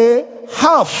away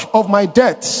half of my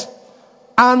debts.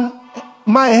 And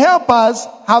my helpers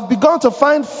have begun to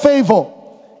find favor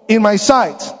in my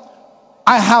sight.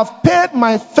 I have paid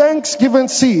my Thanksgiving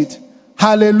seed.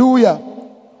 Hallelujah.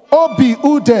 Obi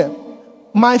Ude,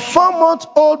 my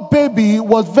 4-month-old baby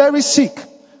was very sick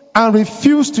and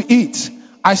refused to eat.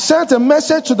 I sent a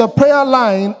message to the prayer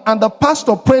line and the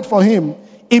pastor prayed for him.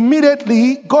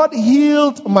 Immediately, God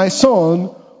healed my son.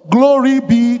 Glory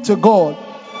be to God.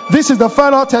 This is the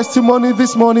final testimony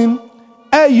this morning.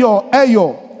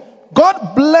 Eyo.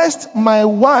 God blessed my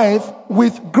wife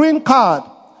with green card,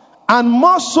 and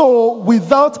more so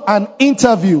without an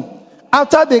interview,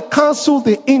 after they canceled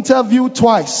the interview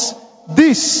twice.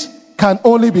 This can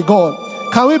only be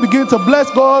God. Can we begin to bless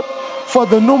God for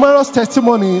the numerous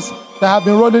testimonies that have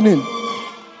been rolling in?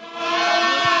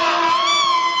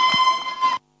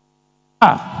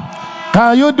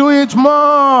 Can you do it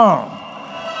more?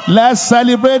 Let's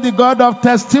celebrate the God of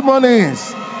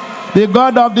testimonies, the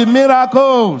God of the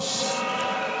miracles.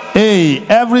 Hey,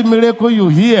 every miracle you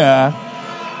hear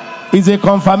is a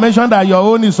confirmation that your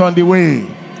own is on the way.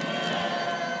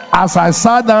 As I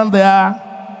sat down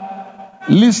there,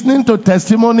 listening to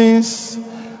testimonies,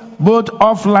 both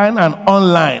offline and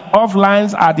online.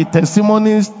 Offlines are the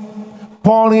testimonies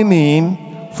pouring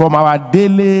in from our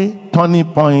daily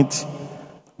Turning Point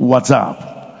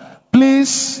WhatsApp.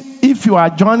 Please, if you are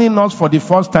joining us for the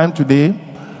first time today,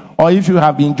 or if you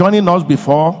have been joining us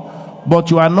before, but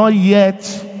you are not yet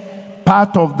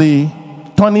part of the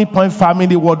Turning Point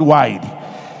family worldwide,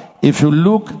 if you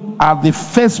look at the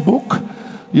Facebook,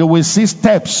 you will see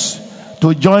steps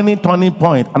to joining Turning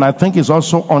Point, and I think it's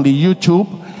also on the YouTube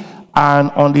and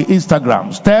on the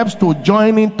Instagram. Steps to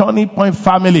joining Turning Point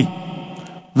family.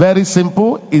 Very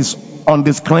simple. It's on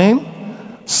the screen.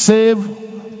 Save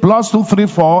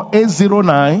 +234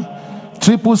 809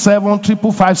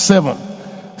 777 557.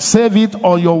 Save it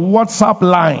on your WhatsApp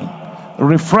line.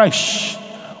 Refresh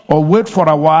or wait for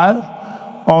a while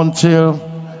until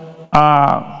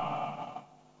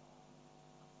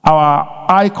our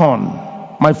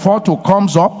icon, my photo,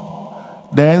 comes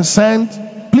up. Then send,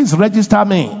 please register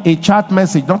me, a chat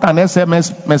message, not an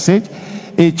SMS message,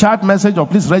 a chat message, or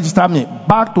please register me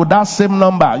back to that same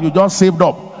number you just saved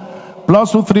up.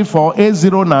 +234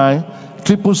 809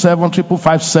 777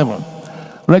 557.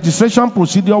 Registration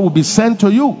procedure will be sent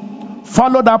to you.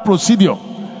 Follow that procedure.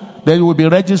 Then you will be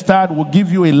registered. We'll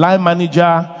give you a line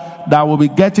manager that will be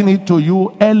getting it to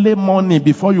you early morning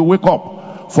before you wake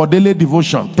up for daily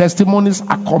devotion. Testimonies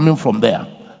are coming from there.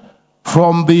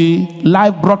 From the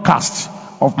live broadcast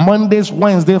of Mondays,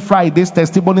 Wednesdays, Fridays,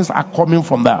 testimonies are coming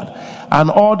from that. And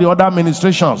all the other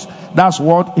ministrations, that's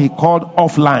what he called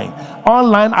offline.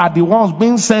 Online are the ones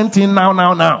being sent in now.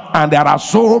 And there are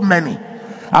so many.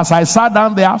 As I sat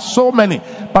down, there are so many.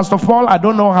 Pastor Paul, I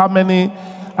don't know how many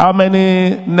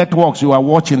networks you are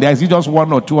watching. There is just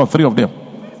 1 or 2 or 3 of them.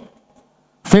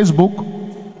 Facebook,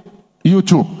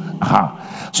 YouTube.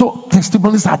 So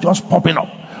testimonies are just popping up.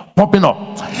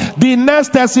 The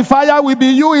next testifier will be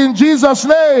you in Jesus'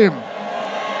 name.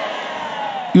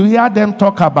 You hear them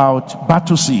talk about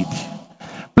battle seed.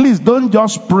 Please don't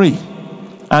just pray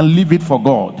and leave it for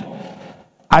God.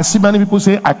 I see many people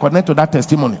say, I connect to that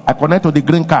testimony. I connect to the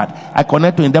green card. I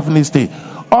connect to indefinite stay.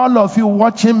 All of you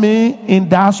watching me in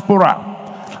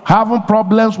diaspora, having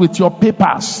problems with your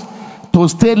papers to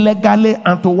stay legally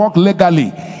and to work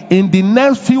legally. In the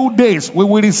next few days, we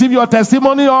will receive your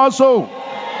testimony also.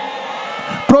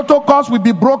 Protocols will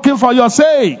be broken for your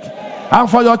sake and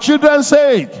for your children's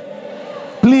sake.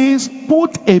 Please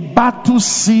put a battle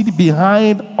seed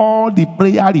behind all the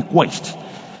prayer requests,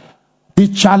 the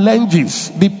challenges,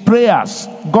 the prayers.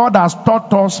 God has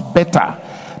taught us better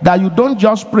that you don't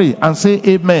just pray and say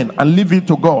amen and leave it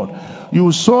to God.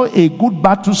 You sow a good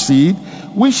battle seed,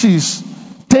 which is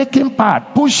taking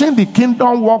part, pushing the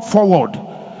kingdom work forward.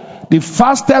 The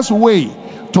fastest way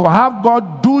to have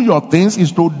God do your things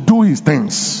is to do his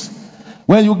things.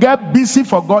 When you get busy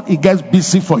for God, he gets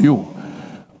busy for you.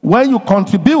 When you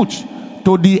contribute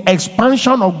to the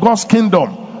expansion of God's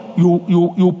kingdom,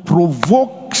 you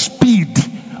provoke speed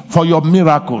for your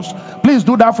miracles. Please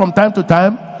do that from time to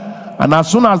time. And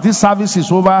as soon as this service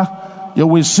is over, you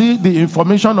will see the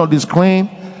information on the screen.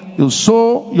 You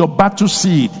sow your battle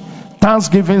seed,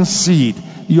 thanksgiving seed,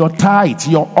 your tithe,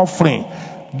 your offering.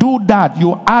 Do that.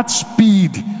 You add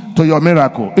speed to your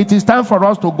miracle. It is time for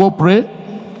us to go pray.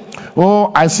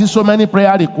 Oh, I see so many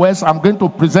prayer requests. I'm going to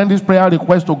present this prayer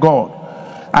request to God.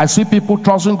 I see people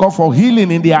trusting God for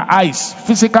healing in their eyes,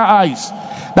 physical eyes.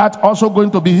 That's also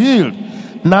going to be healed.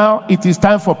 Now it is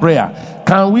time for prayer.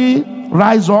 Can we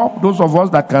rise up? Those of us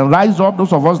that can rise up,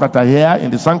 those of us that are here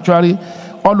in the sanctuary,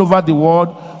 all over the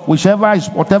world,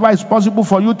 whatever is possible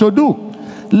for you to do.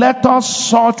 Let us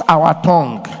salt our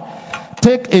tongue.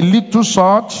 Take a little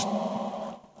salt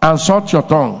and salt your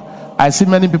tongue. I see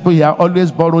many people here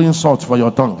always borrowing salt for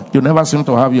your tongue. You never seem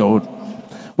to have your own.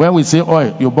 When we say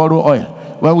oil, you borrow oil.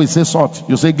 When we say salt,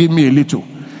 you say give me a little.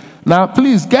 Now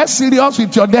please get serious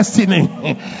with your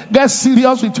destiny. Get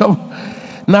serious with your...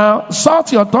 Now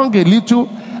salt your tongue a little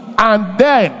and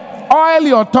then oil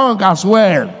your tongue as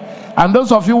well. And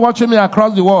those of you watching me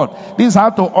across the world, this is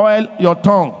how to oil your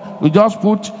tongue. You just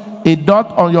put a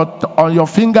dot on your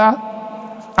finger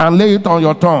and lay it on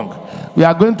your tongue. We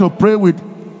are going to pray with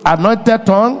anointed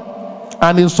tongue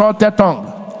and insulted tongue.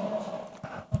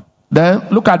 Then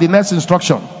look at the next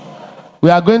instruction. We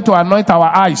are going to anoint our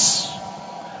eyes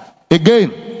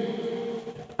again.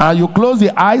 And you close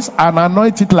the eyes and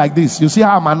anoint it like this. You see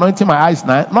how I'm anointing my eyes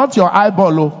now? Not your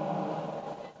eyeball.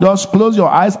 Oh. Just close your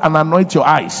eyes and anoint your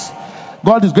eyes.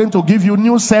 God is going to give you a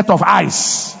new set of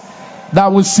eyes that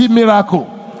will see miracle,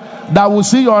 that will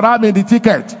see your ram in the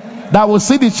ticket, that will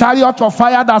see the chariot of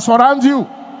fire that surrounds you.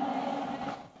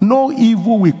 No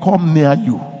evil will come near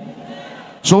you.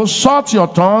 So salt your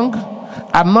tongue,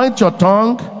 anoint your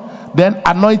tongue, then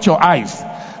anoint your eyes.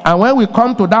 And when we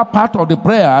come to that part of the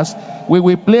prayers, we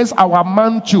will place our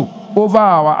mantle over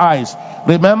our eyes.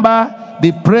 Remember,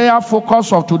 the prayer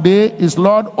focus of today is,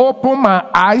 Lord, open my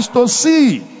eyes to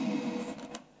see.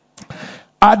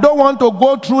 I don't want to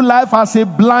go through life as a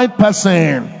blind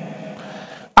person.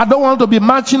 I don't want to be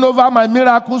marching over my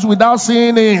miracles without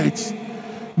seeing it.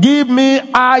 Give me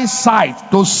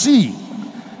eyesight to see.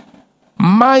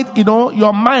 Mind,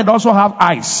 your mind also have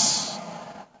eyes.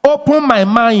 Open my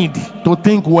mind to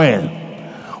think well.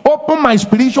 Open my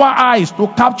spiritual eyes to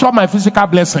capture my physical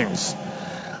blessings.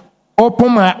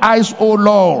 Open my eyes, oh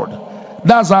Lord.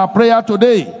 That's our prayer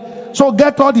today. So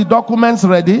get all the documents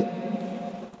ready.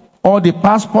 All the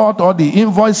passport, all the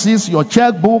invoices, your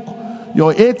checkbook,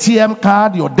 your ATM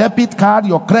card, your debit card,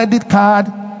 your credit card,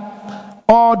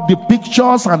 all the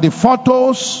pictures and the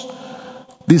photos,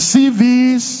 the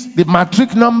CVs, the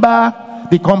matric number,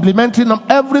 the complimentary number,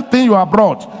 everything you have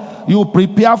brought, you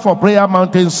prepare for Prayer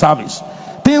Mountain service.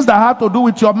 Things that have to do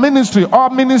with your ministry, all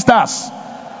ministers,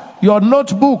 your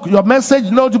notebook, your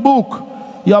message notebook,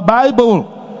 your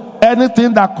Bible,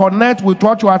 anything that connects with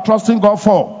what you are trusting God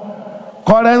for.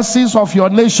 Currencies of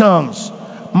your nations.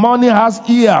 Money has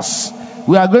ears.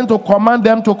 We are going to command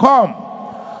them to come.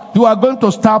 You are going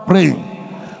to start praying.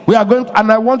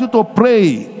 And I want you to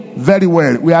pray very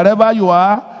well. Wherever you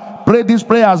are, pray these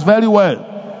prayers very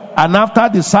well. And after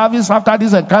the service, after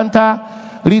this encounter,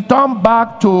 return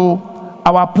back to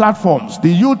our platforms,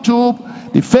 the YouTube,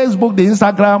 the Facebook, the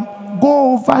Instagram.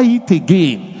 Go over it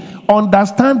again.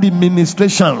 Understand the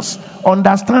ministrations.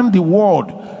 Understand the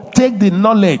word. Take the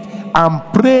knowledge and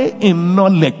pray in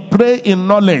knowledge. Pray in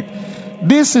knowledge.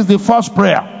 This is the first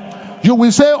prayer. You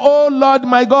will say, "Oh Lord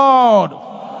my God,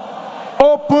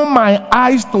 open my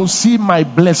eyes to see my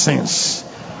blessings.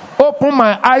 Open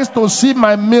my eyes to see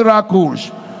my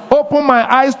miracles. Open my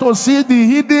eyes to see the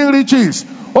hidden riches.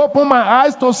 Open my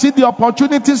eyes to see the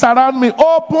opportunities around me.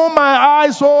 Open my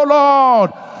eyes, oh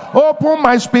Lord. Open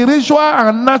my spiritual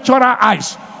and natural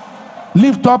eyes."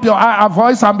 Lift up your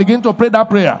voice and begin to pray that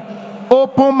prayer.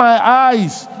 Open my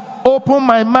eyes. Open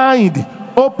my mind.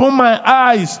 Open my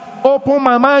eyes. Open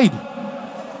my mind.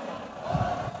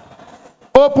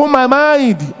 Open my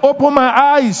mind. Open my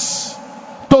eyes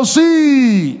to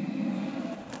see.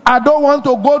 I don't want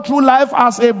to go through life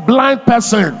as a blind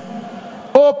person.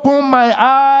 Open my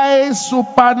eyes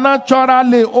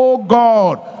supernaturally, oh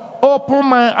God. Open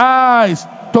my eyes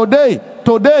today.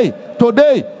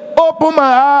 Open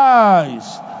my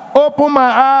eyes. Open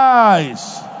my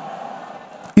eyes.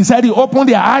 He said he opened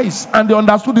their eyes and they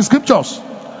understood the scriptures.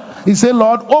 He said,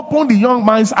 "Lord, open the young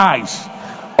man's eyes.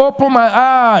 Open my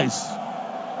eyes."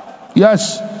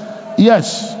 Yes.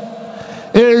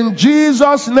 In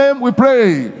Jesus' name we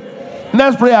pray.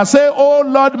 Next prayer. Say, "Oh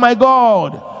Lord my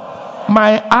God,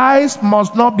 my eyes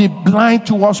must not be blind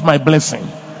towards my blessing.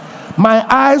 My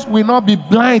eyes will not be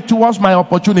blind towards my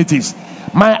opportunities.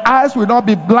 My eyes will not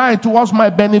be blind towards my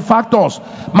benefactors.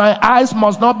 My eyes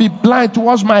must not be blind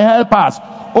towards my helpers.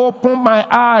 Open my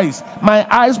eyes. My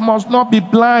eyes must not be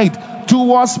blind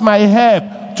towards my help,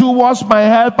 towards my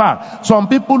helper." Some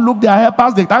people look their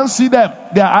helpers, they can't see them.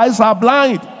 Their eyes are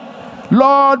blind.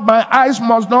 Lord, my eyes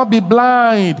must not be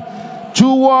blind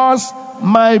towards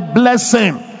my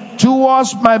blessing,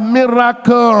 towards my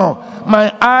miracle.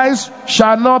 My eyes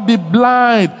shall not be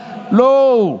blind.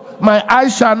 Lo, my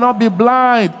eyes shall not be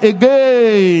blind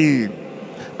again.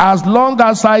 As long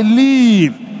as I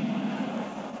live,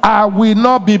 I will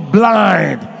not be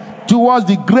blind towards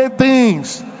the great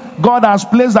things God has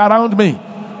placed around me.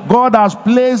 God has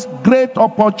placed great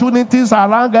opportunities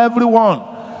around everyone.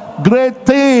 Great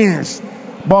things.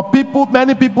 But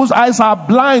many people's eyes are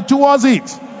blind towards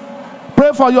it.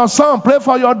 Pray for your son. Pray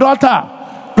for your daughter.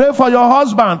 Pray for your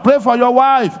husband. Pray for your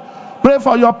wife. Pray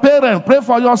for your parents. Pray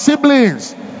for your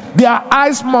siblings. Their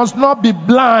eyes must not be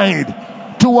blind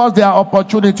towards their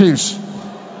opportunities.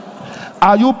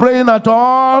 Are you praying at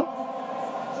all?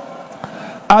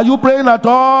 Are you praying at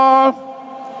all?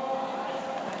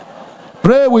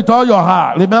 Pray with all your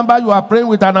heart. Remember, you are praying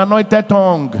with an anointed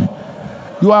tongue.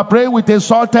 You are praying with a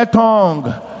salted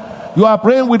tongue. You are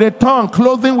praying with a tongue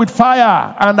clothing with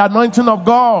fire and anointing of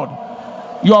God.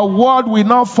 Your word will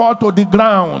not fall to the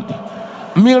ground.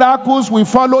 Miracles will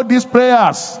follow these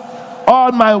prayers.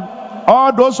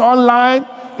 All those online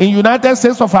in United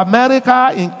States of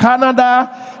America, in Canada,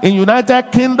 in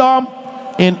United Kingdom,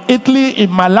 in Italy, in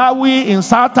Malawi, in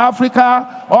South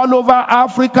Africa, all over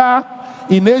Africa,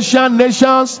 in Asian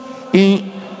nations,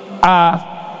 in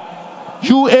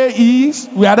UAE,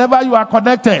 wherever you are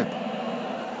connected.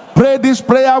 Pray this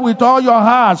prayer with all your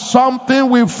heart. Something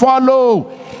will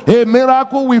follow. A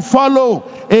miracle will follow.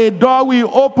 A door will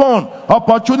open.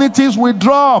 Opportunities will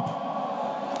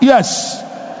drop. Yes.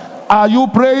 Are you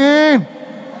praying?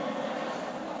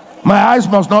 My eyes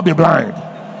must not be blind.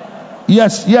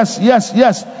 Yes.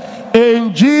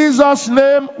 In Jesus'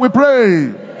 name we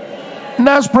pray.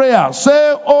 Next prayer.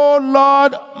 Say, "Oh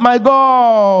Lord my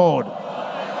God.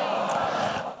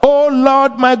 Oh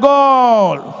Lord my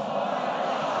God.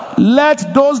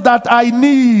 Let those that I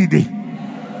need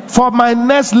for my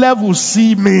next level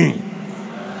see me.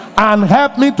 And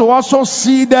help me to also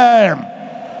see them.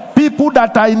 People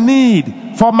that I need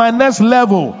for my next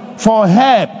level, for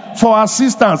help, for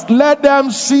assistance. Let them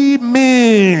see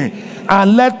me.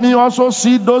 And let me also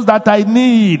see those that I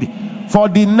need for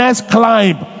the next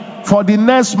climb, for the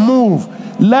next move.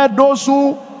 Let those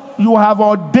who you have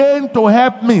ordained to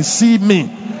help me see me.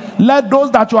 Let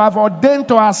those that you have ordained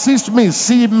to assist me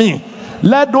see me.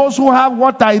 Let those who have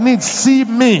what I need see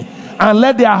me. And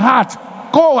let their heart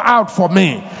go out for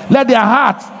me. Let their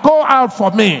heart go out for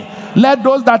me. Let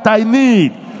those that I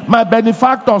need, my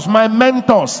benefactors, my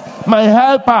mentors, my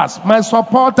helpers, my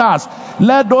supporters,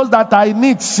 let those that I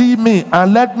need see me.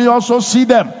 And let me also see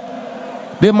them.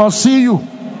 They must see you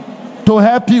to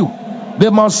help you. They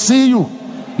must see you.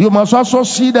 You must also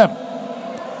see them.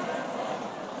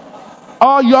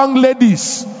 All young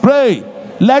ladies, pray.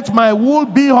 Let my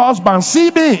would-be husband see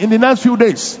me in the next few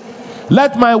days.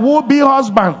 Let my would-be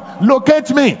husband locate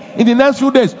me in the next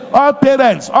few days. All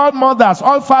parents, all mothers,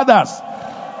 all fathers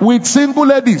with single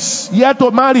ladies yet to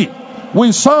marry,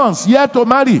 with sons yet to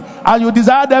marry, and you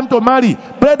desire them to marry,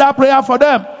 pray that prayer for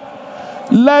them.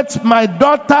 Let my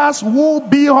daughter's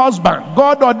would-be husband,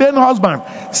 God-ordained husband,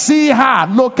 see her,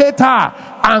 locate her,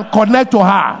 and connect to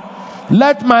her.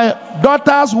 Let my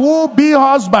daughter's would-be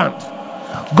husband,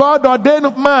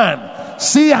 God-ordained man,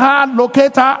 see her,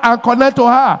 locate her, and connect to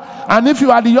her. And if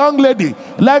you are the young lady,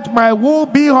 let my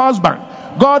would-be husband,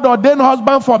 God-ordained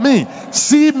husband for me,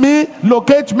 see me,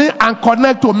 locate me, and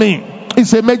connect to me.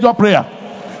 It's a major prayer.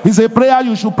 It's a prayer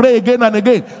you should pray again and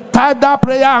again. Type that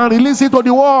prayer and release it to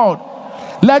the world.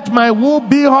 Let my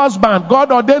would-be husband,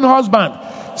 God-ordained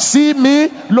husband, see me,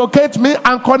 locate me,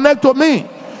 and connect to me.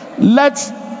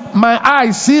 Let my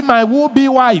eyes see my would-be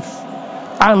wife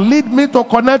and lead me to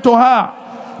connect to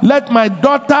her. Let my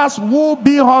daughter's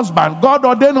would-be husband,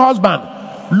 God-ordained husband,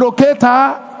 locate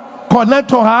her, connect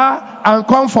to her, and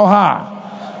come for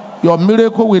her. Your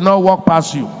miracle will not walk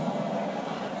past you.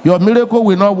 Your miracle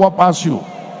will not walk past you.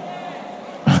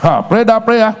 Pray that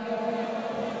prayer.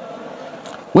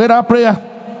 Pray that prayer.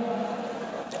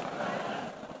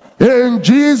 In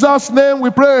Jesus' name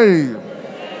we pray.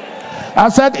 I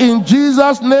said, in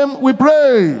Jesus' name we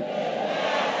pray.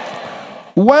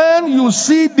 When you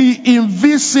see the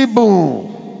invisible,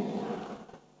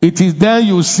 it is then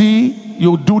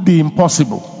you do the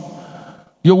impossible.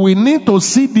 You will need to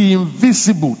see the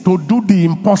invisible to do the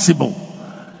impossible.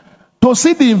 To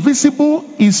see the invisible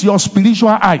is your spiritual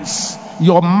eyes,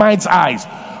 your mind's eyes.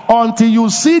 Until you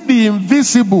see the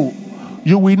invisible,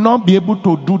 you will not be able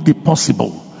to do the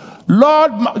possible.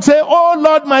 Lord, say, oh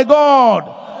Lord my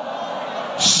God,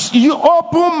 you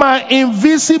open my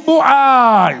invisible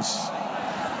eyes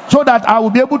so that I will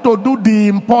be able to do the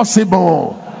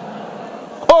impossible.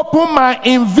 Open my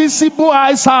invisible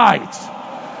eyesight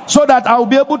so that I will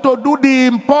be able to do the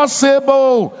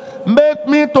impossible. Make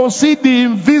me to see the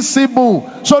invisible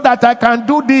so that I can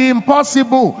do the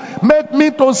impossible. Make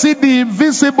me to see the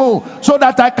invisible so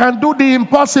that I can do the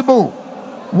impossible.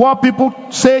 What people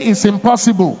say is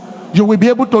impossible, you will be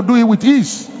able to do it with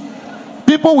ease.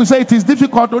 People will say it is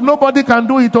difficult. Nobody can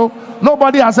do it.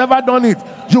 Nobody has ever done it.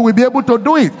 You will be able to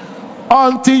do it.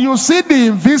 Until you see the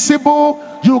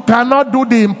invisible, you cannot do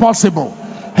the impossible.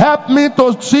 Help me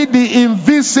to see the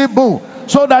invisible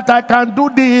so that I can do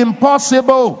the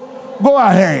impossible. Go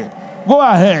ahead. Go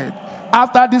ahead.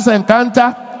 After this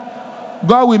encounter,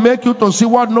 God will make you to see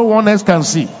what no one else can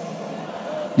see.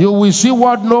 You will see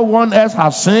what no one else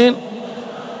has seen.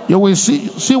 You will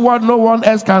see what no one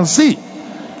else can see.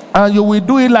 And you will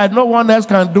do it like no one else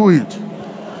can do it.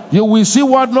 You will see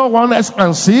what no one else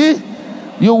can see.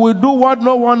 You will do what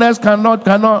no one else cannot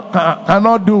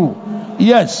do.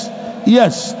 Yes.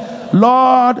 Yes.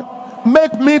 Lord,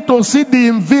 make me to see the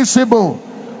invisible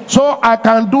so I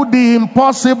can do the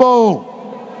impossible.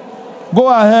 Go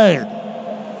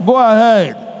ahead. Go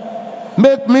ahead.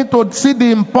 Make me to see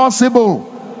the impossible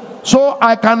so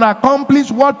I can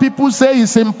accomplish what people say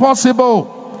is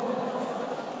impossible.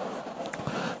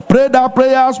 Pray that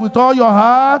prayers with all your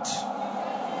heart.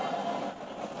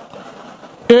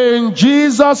 In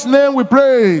Jesus' name we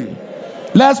pray.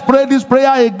 Let's pray this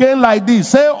prayer again like this.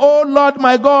 Say, oh Lord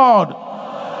my God,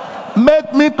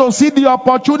 make me to see the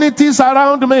opportunities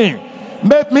around me.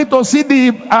 Make me to see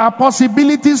the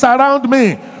possibilities around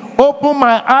me. Open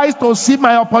my eyes to see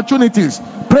my opportunities.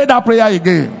 Pray that prayer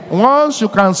again. Once you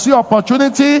can see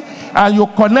opportunity and you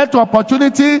connect to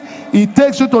opportunity, it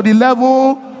takes you to the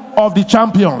level of the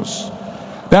champions.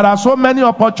 There are so many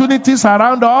opportunities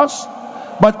around us,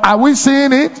 but are we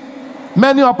seeing it?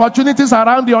 Many opportunities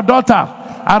around your daughter,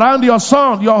 around your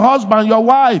son, your husband, your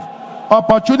wife.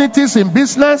 Opportunities in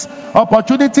business,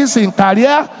 opportunities in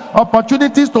career,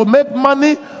 opportunities to make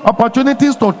money,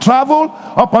 opportunities to travel,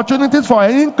 opportunities for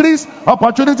increase,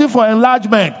 opportunity for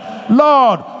enlargement.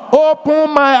 Lord,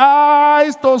 open my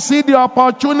eyes to see the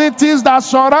opportunities that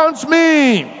surrounds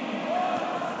me.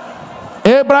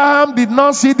 Abraham did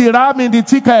not see the ram in the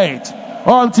thicket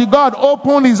until God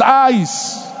opened his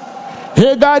eyes.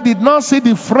 Hagar did not see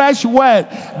the fresh well,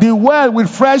 the well with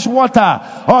fresh water,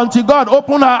 until God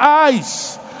opened her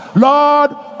eyes.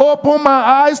 Lord, open my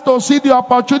eyes to see the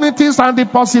opportunities and the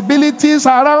possibilities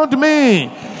around me.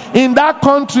 In that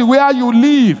country where you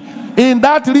live, in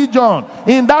that region,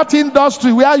 in that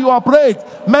industry where you operate,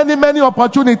 many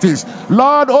opportunities.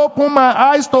 Lord, open my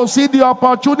eyes to see the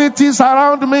opportunities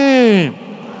around me,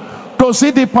 to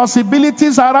see the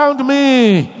possibilities around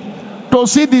me, to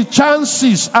see the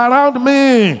chances around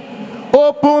me.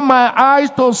 Open my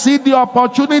eyes to see the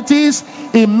opportunities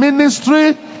in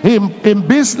ministry, in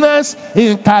business,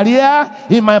 in career,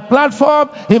 in my platform,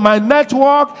 in my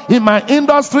network, in my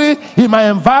industry, in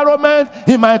my environment,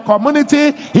 in my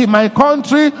community, in my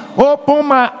country. Open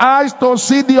my eyes to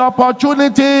see the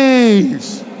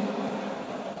opportunities.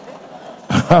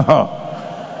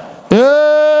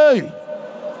 Hey!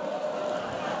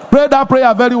 Pray that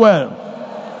prayer very well.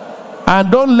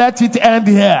 And don't let it end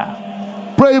here.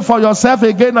 Pray for yourself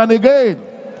again and again.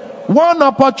 One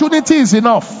opportunity is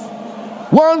enough.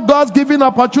 One God-given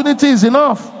opportunity is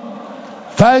enough.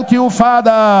 Thank you,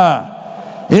 Father.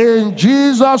 In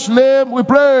Jesus' name we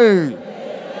pray.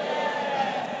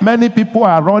 Many people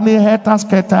are running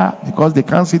helter-skelter because they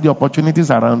can't see the opportunities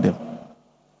around them.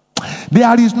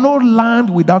 There is no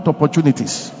land without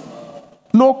opportunities.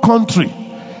 No country.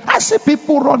 I see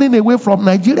people running away from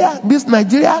Nigeria, this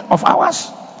Nigeria of ours,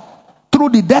 through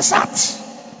the desert,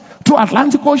 through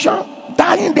Atlantic Ocean,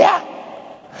 dying there.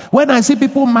 When I see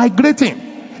people migrating,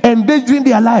 endangering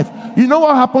their life, you know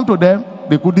what happened to them?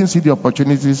 They couldn't see the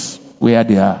opportunities where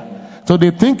they are. So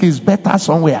they think it's better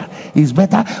somewhere. It's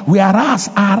better. Whereas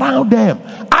around them,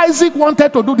 Isaac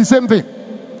wanted to do the same thing.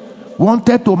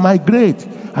 Wanted to migrate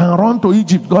and run to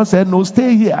Egypt. God said, no,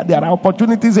 stay here. There are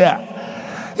opportunities here.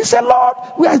 He said, Lord,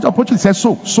 where is the opportunity? He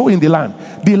said, sow in the land.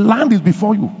 The land is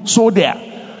before you. Sow there.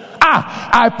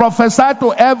 I prophesy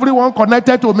to everyone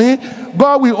connected to me.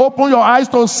 God will open your eyes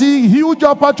to see huge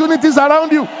opportunities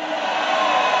around you.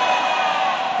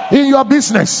 In your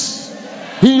business,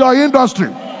 in your industry,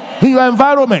 in your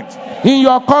environment, in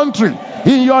your country,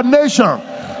 in your nation,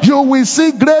 you will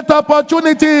see great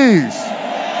opportunities.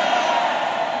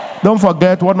 Don't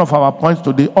forget one of our points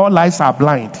today. All eyes are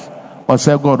blind, but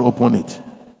say God open it.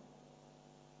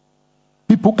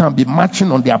 People can be marching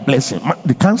on their blessing.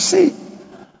 They can't see.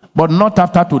 But not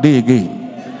after today again.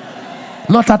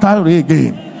 Not after today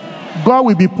again. God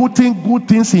will be putting good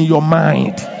things in your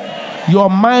mind. Your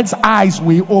mind's eyes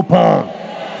will open.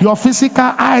 Your physical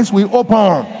eyes will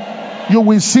open. You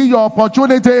will see your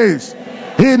opportunities.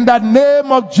 In the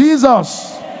name of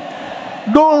Jesus.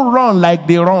 Don't run like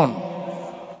they run.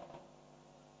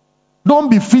 Don't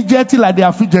be fidgety like they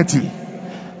are fidgety.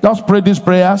 Just pray these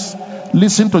prayers.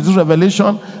 Listen to this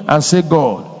revelation and say,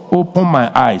 God, open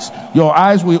my eyes. Your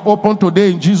eyes will open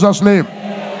today in Jesus' name.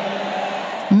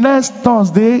 Next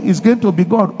Thursday is going to be,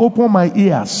 God, open my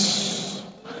ears.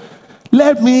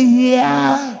 Let me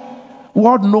hear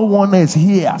what no one else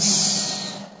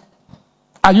hears.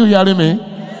 Are you hearing me?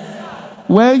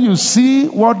 When you see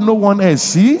what no one else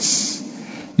sees,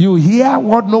 you hear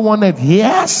what no one else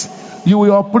hears, you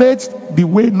will operate the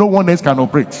way no one else can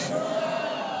operate.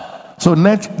 So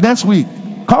next week,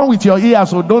 come with your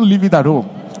ears, so don't leave it at home.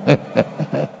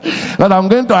 But I'm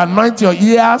going to anoint your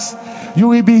ears. You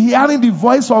will be hearing the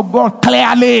voice of God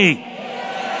clearly.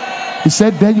 He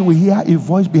said, then you will hear a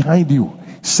voice behind you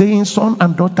saying, son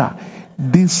and daughter,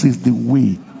 this is the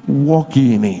way. Walk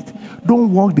in it.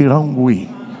 Don't walk the wrong way.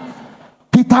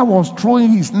 Peter was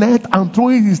throwing his net and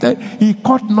throwing his net. He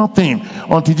caught nothing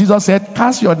until Jesus said,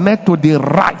 cast your net to the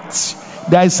right.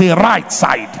 There is a right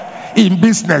side. In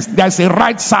business, there's a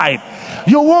right side.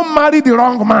 You won't marry the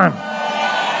wrong man.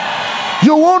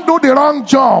 You won't do the wrong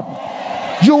job.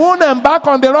 You won't embark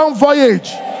on the wrong voyage.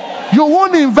 You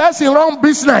won't invest in wrong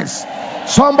business.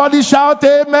 Somebody shout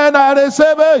amen, I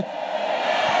receive it.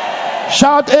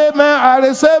 Shout amen, I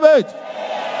receive it.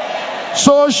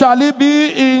 So shall it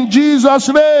be in Jesus'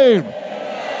 name.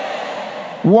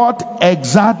 What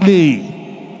exactly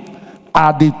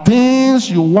are the things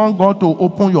you want God to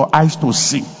open your eyes to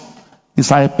see? It's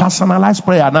a personalized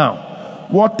prayer now.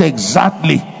 What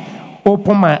exactly?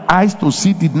 Open my eyes to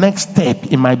see the next step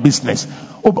in my business.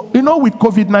 You know, with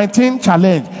COVID-19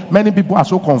 challenge, many people are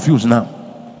so confused now.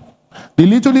 The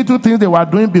little things they were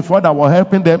doing before that were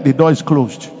helping them, the door is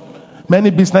closed. Many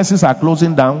businesses are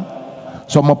closing down.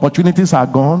 Some opportunities are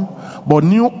gone. But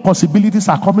new possibilities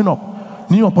are coming up.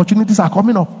 New opportunities are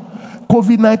coming up.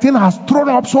 COVID-19 has thrown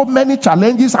up so many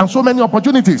challenges and so many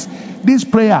opportunities. This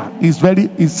prayer is very,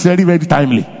 very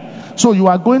timely. So you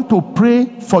are going to pray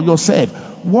for yourself.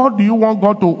 What do you want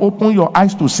God to open your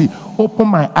eyes to see? Open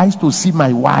my eyes to see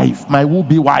my wife, my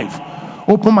will-be wife.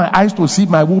 Open my eyes to see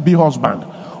my will-be husband.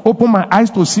 Open my eyes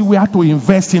to see where to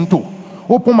invest into.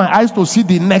 Open my eyes to see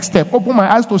the next step. Open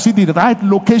my eyes to see the right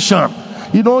location.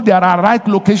 You know, there are right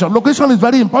locations. Location is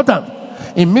very important.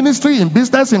 In ministry, in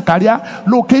business, in career,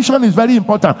 location is very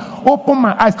important. Open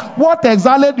my eyes. What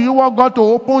exactly do you want God to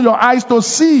open your eyes to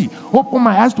see? Open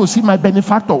my eyes to see my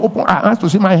benefactor. Open my eyes to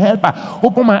see my helper.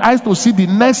 Open my eyes to see the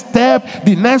next step,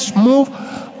 the next move.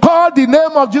 Come Call the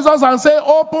name of Jesus and say,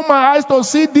 open my eyes to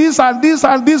see this and this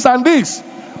and this and this.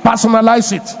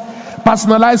 Personalize it.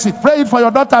 Personalize it. Pray it for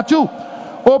your daughter too.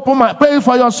 Pray it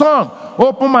for your son.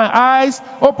 Open my eyes,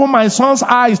 open my son's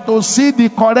eyes to see the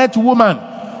correct woman.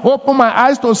 Open my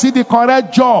eyes to see the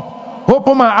correct job.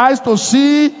 Open my eyes to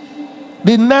see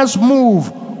the next move.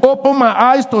 Open my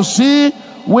eyes to see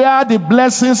where the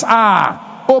blessings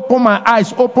are. Open my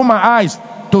eyes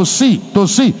to see.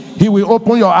 He will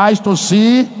open your eyes to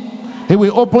see. He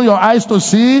will open your eyes to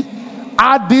see.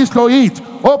 Add this to it.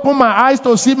 Open my eyes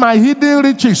to see my hidden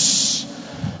riches.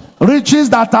 Riches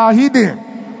that are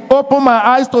hidden. Open my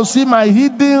eyes to see my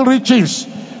hidden riches.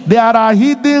 There are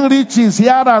hidden riches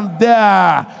here and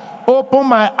there. Open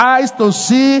my eyes to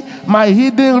see my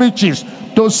hidden riches.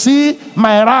 To see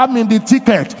my ram in the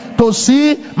ticket. To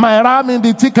see my ram in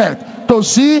the ticket. To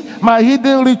see my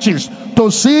hidden riches.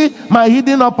 To see my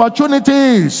hidden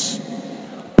opportunities.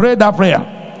 Pray that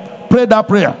prayer. Pray that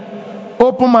prayer.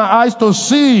 Open my eyes to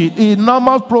see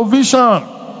enormous provision.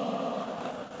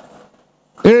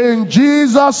 In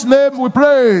Jesus' name we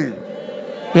pray.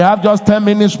 We have just 10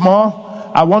 minutes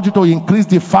more. I want you to increase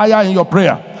the fire in your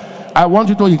prayer. I want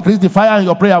you to increase the fire in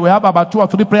your prayer. We have about 2 or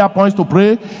 3 prayer points to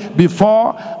pray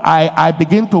before I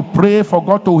begin to pray for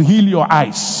God to heal your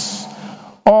eyes.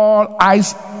 All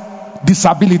eyes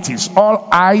disabilities, all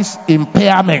eyes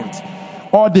impairment,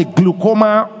 all the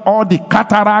glaucoma, all the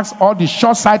cataracts, all the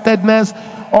short-sightedness,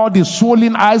 all the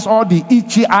swollen eyes, all the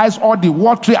itchy eyes, all the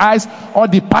watery eyes, all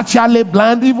the partially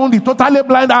blind, even the totally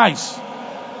blind eyes.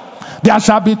 There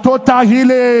shall be total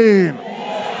healing.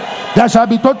 There shall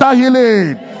be total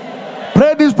healing.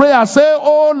 Pray this prayer. Say,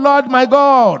 oh Lord my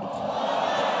God.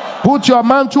 Put your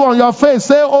mantle on your face.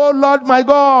 Say, oh Lord my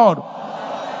God.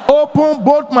 Open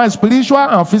both my spiritual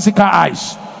and physical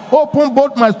eyes. Open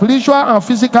both my spiritual and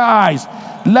physical eyes.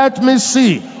 Let me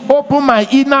see. Open my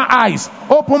inner eyes.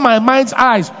 Open my mind's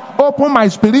eyes. Open my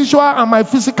spiritual and my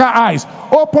physical eyes.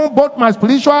 Open both my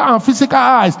spiritual and physical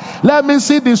eyes. Let me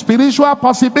see the spiritual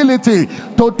possibility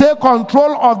to take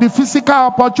control of the physical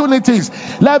opportunities.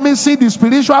 Let me see the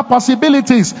spiritual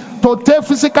possibilities to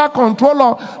take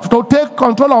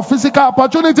control of physical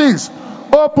opportunities.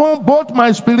 Open both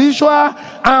my spiritual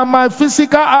and my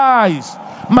physical eyes.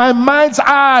 My mind's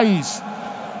eyes.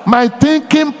 My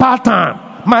thinking pattern.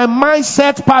 My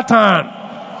mindset pattern.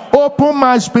 Open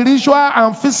my spiritual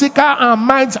and physical and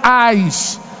mind's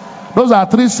eyes. Those are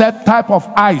 3 set type of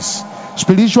eyes.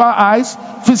 Spiritual eyes,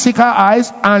 physical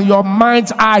eyes, and your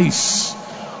mind's eyes.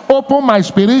 Open my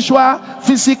spiritual,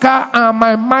 physical, and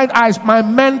my mind eyes, my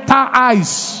mental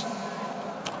eyes.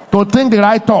 To think the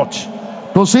right thought.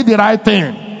 To see the right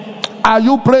thing. Are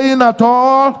you praying at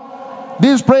all?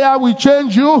 This prayer will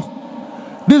change you.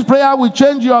 This prayer will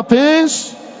change your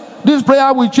things. This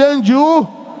prayer will change you.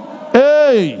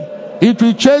 Hey, it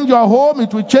will change your home.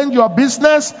 It will change your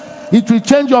business. It will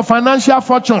change your financial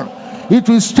fortune. It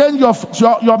will change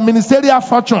your ministerial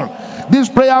fortune. This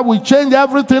prayer will change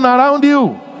everything around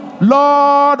you.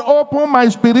 Lord, open my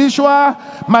spiritual,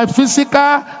 my physical,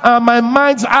 and my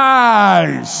mind's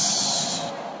eyes.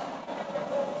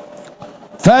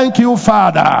 Thank you,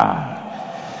 Father.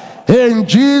 In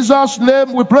Jesus'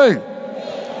 name we pray.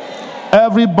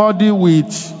 Everybody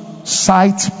with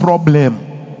sight problem,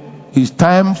 it's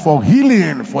time for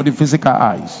healing for the physical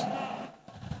eyes.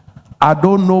 I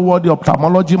don't know what the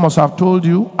ophthalmology must have told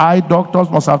you, eye doctors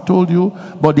must have told you,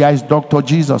 but there is Dr.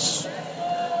 Jesus.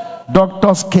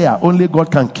 Doctors care, only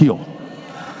God can cure.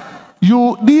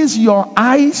 Your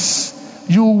eyes,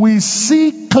 you will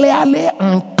see clearly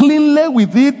and cleanly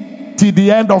with it till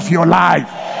the end of your life.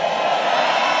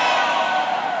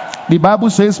 The Bible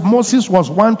says Moses was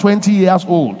 120 years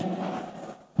old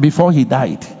before he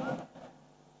died.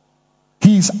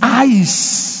 His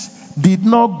eyes did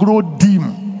not grow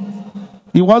dim.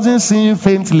 He wasn't seeing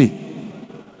faintly.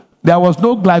 There was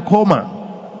no glaucoma.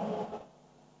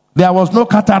 There was no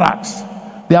cataracts.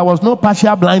 There was no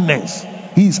partial blindness.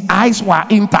 His eyes were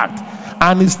intact.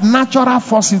 And his natural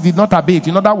forces did not abate.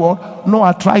 In other words, no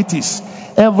arthritis.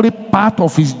 Every part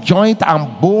of his joint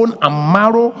and bone and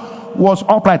marrow was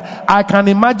upright. I can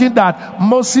imagine that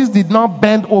Moses did not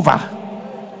bend over.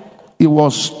 He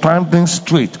was standing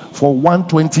straight for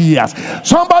 120 years.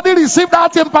 Somebody receive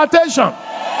that impartation.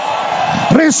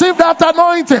 Receive that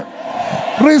anointing.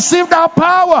 Receive that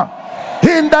power.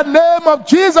 In the name of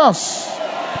Jesus.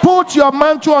 Put your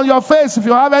mantle on your face. If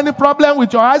you have any problem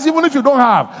with your eyes, even if you don't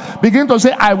have, begin to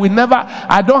say, I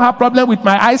don't have problem with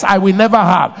my eyes. I will never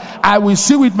have. I will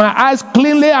see with my eyes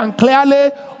cleanly and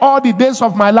clearly all the days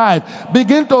of my life.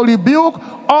 Begin to rebuke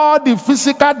all the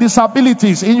physical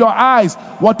disabilities in your eyes,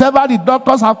 whatever the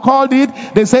doctors have called it,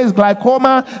 they say it's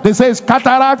glaucoma, they say it's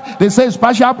cataract, they say it's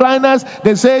partial blindness,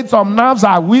 they say some nerves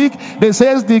are weak, they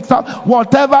say it's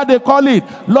whatever they call it.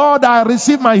 Lord, I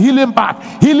receive my healing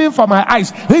back. Healing for my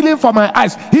eyes, healing for my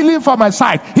eyes, healing for my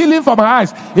sight, healing for my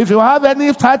eyes. If you have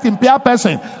any sight impaired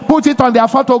person, put it on their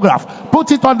photograph,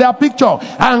 put it on their picture,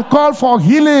 and call for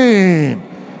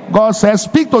healing. God says,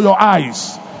 speak to your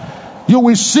eyes. You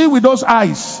will see with those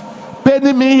eyes.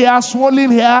 Paining me here,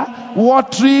 swollen here,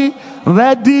 watery,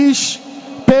 reddish,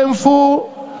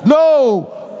 painful.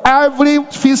 No. Every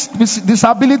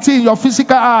disability in your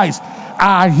physical eyes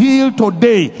are healed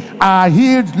today, are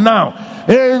healed now.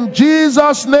 In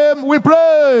Jesus' name we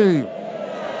pray.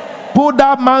 Put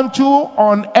that mantle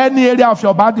on any area of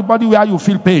your body where you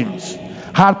feel pains.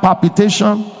 Heart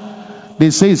palpitation. They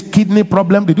say it's kidney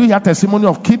problem. Did you hear testimony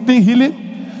of kidney healing?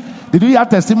 Did you hear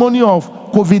testimony of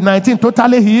COVID-19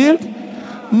 totally healed?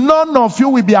 None of you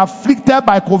will be afflicted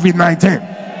by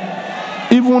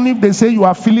COVID-19. Even if they say you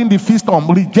are feeling the fist or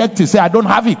reject it, say, I don't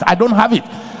have it, I don't have it.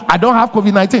 I don't have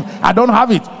COVID-19, I don't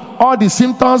have it. All the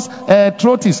symptoms,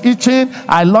 throat is itching,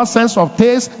 I lost sense of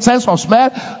taste, sense of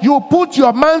smell. You put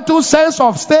your mantle, sense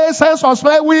of taste, sense of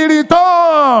smell will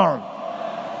return.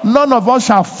 None of us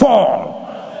shall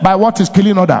fall by what is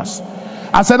killing others.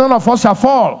 I said none of us shall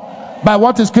fall by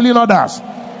what is killing others.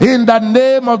 In the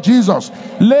name of Jesus,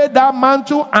 lay that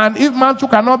mantle, and if mantle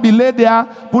cannot be laid there,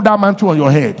 put that mantle on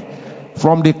your head.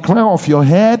 From the crown of your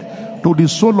head to the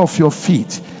sole of your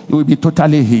feet, you will be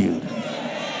totally healed.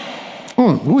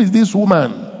 Who is this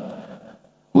woman?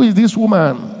 Who is this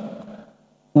woman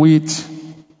with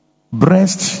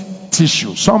breast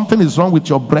tissue? Something is wrong with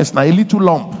your breast now. A little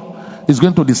lump is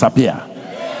going to disappear.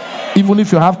 Even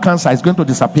if you have cancer, it's going to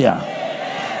disappear.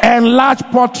 Enlarged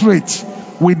portrait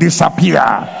will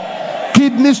disappear.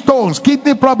 Kidney stones,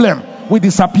 kidney problem will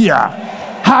disappear.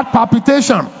 Heart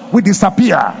palpitation will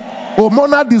disappear.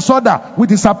 Hormonal disorder will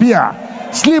disappear.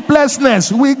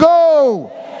 Sleeplessness will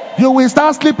go. You will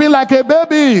start sleeping like a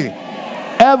baby.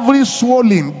 Every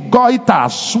swollen, goiter,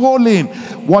 swollen,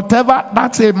 whatever,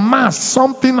 that's a mass,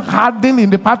 something hardened in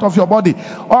the part of your body.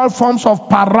 All forms of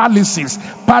paralysis,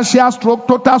 partial stroke,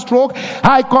 total stroke.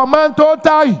 I command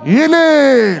total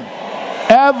healing.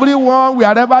 Everyone,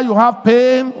 wherever you have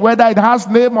pain, whether it has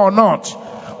name or not,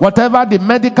 whatever the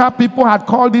medical people had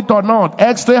called it or not,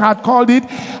 X-ray had called it,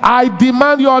 I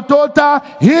demand your total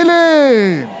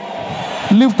healing.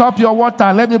 Lift up your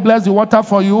water. Let me bless the water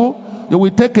for you. You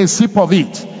will take a sip of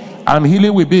it, and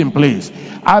healing will be in place.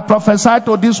 I prophesy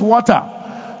to this water.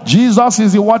 Jesus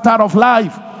is the water of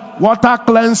life. Water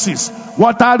cleanses.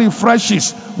 Water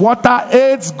refreshes. Water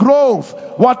aids growth.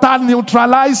 Water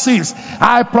neutralizes.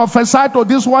 I prophesy to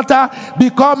this water,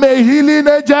 become a healing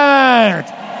agent.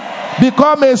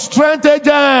 Become a strength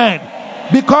agent.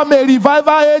 Become a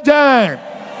revival agent.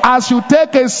 As you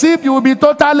take a sip, you will be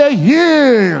totally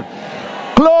healed.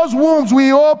 Closed wounds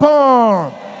will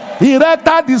open.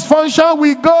 Erectile dysfunction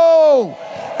will go.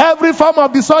 Every form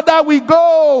of disorder will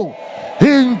go.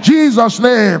 In Jesus'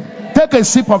 name. Take a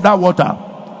sip of that water.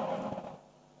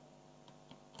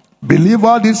 Believe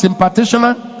all this impartation.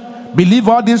 Believe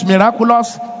all this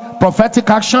miraculous prophetic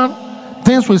action.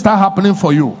 Things will start happening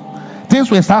for you. Things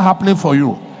will start happening for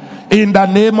you. In the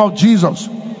name of Jesus.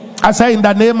 I say in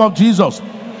the name of Jesus.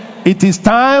 It is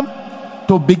time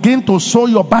to begin to sow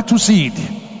your battle seed.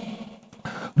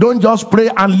 Don't just pray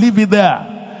and leave it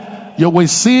there. You will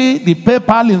see the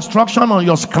PayPal instruction on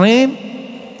your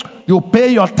screen. You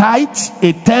pay your tithe,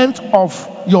 a tenth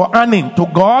of your earning to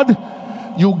God.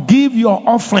 You give your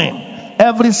offering.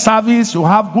 Every service you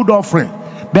have good offering.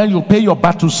 Then you pay your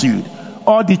battle seed.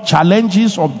 All the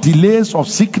challenges of delays, of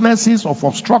sicknesses, of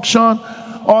obstruction,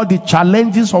 all the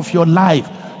challenges of your life.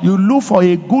 You look for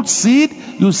a good seed.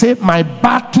 You say, my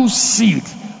battle seed.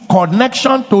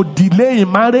 Connection to delay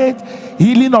in marriage,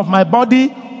 healing of my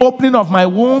body, opening of my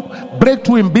womb,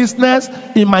 breakthrough in business,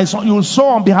 in my son. You sow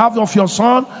on behalf of your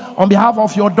son, on behalf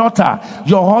of your daughter,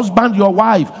 your husband, your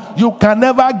wife. You can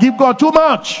never give God too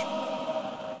much.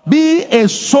 Be a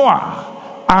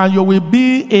sower and you will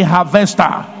be a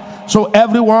harvester. So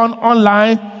everyone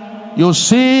online, you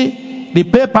see the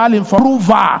PayPal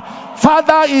information.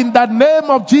 Father, in the name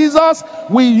of Jesus,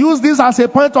 we use this as a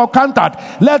point of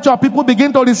contact. Let your people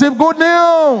begin to receive good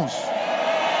news.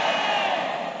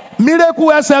 Miracle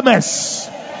SMS,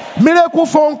 miracle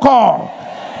phone call,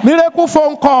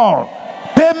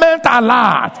 payment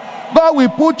alert. God will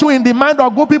put you in the mind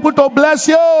of good people to bless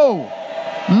you.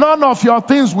 None of your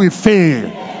things will fail.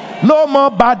 No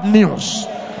more bad news.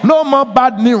 No more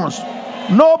bad news.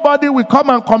 Nobody will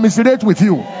come and commiserate with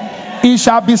you. It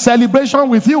shall be celebration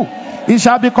with you. It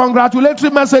shall be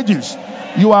congratulatory messages.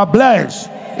 You are blessed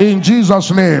in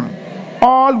Jesus' name.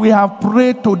 All we have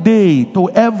prayed today to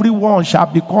everyone shall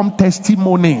become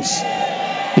testimonies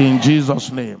in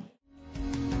Jesus' name.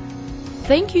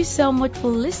 Thank you so much for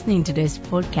listening to this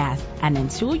podcast, and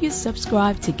ensure you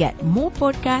subscribe to get more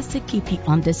podcasts to keep you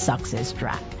on the success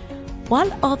track.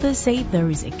 While others say there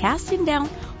is a casting down,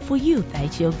 for you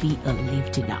that shall be a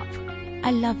lifting up.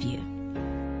 I love you.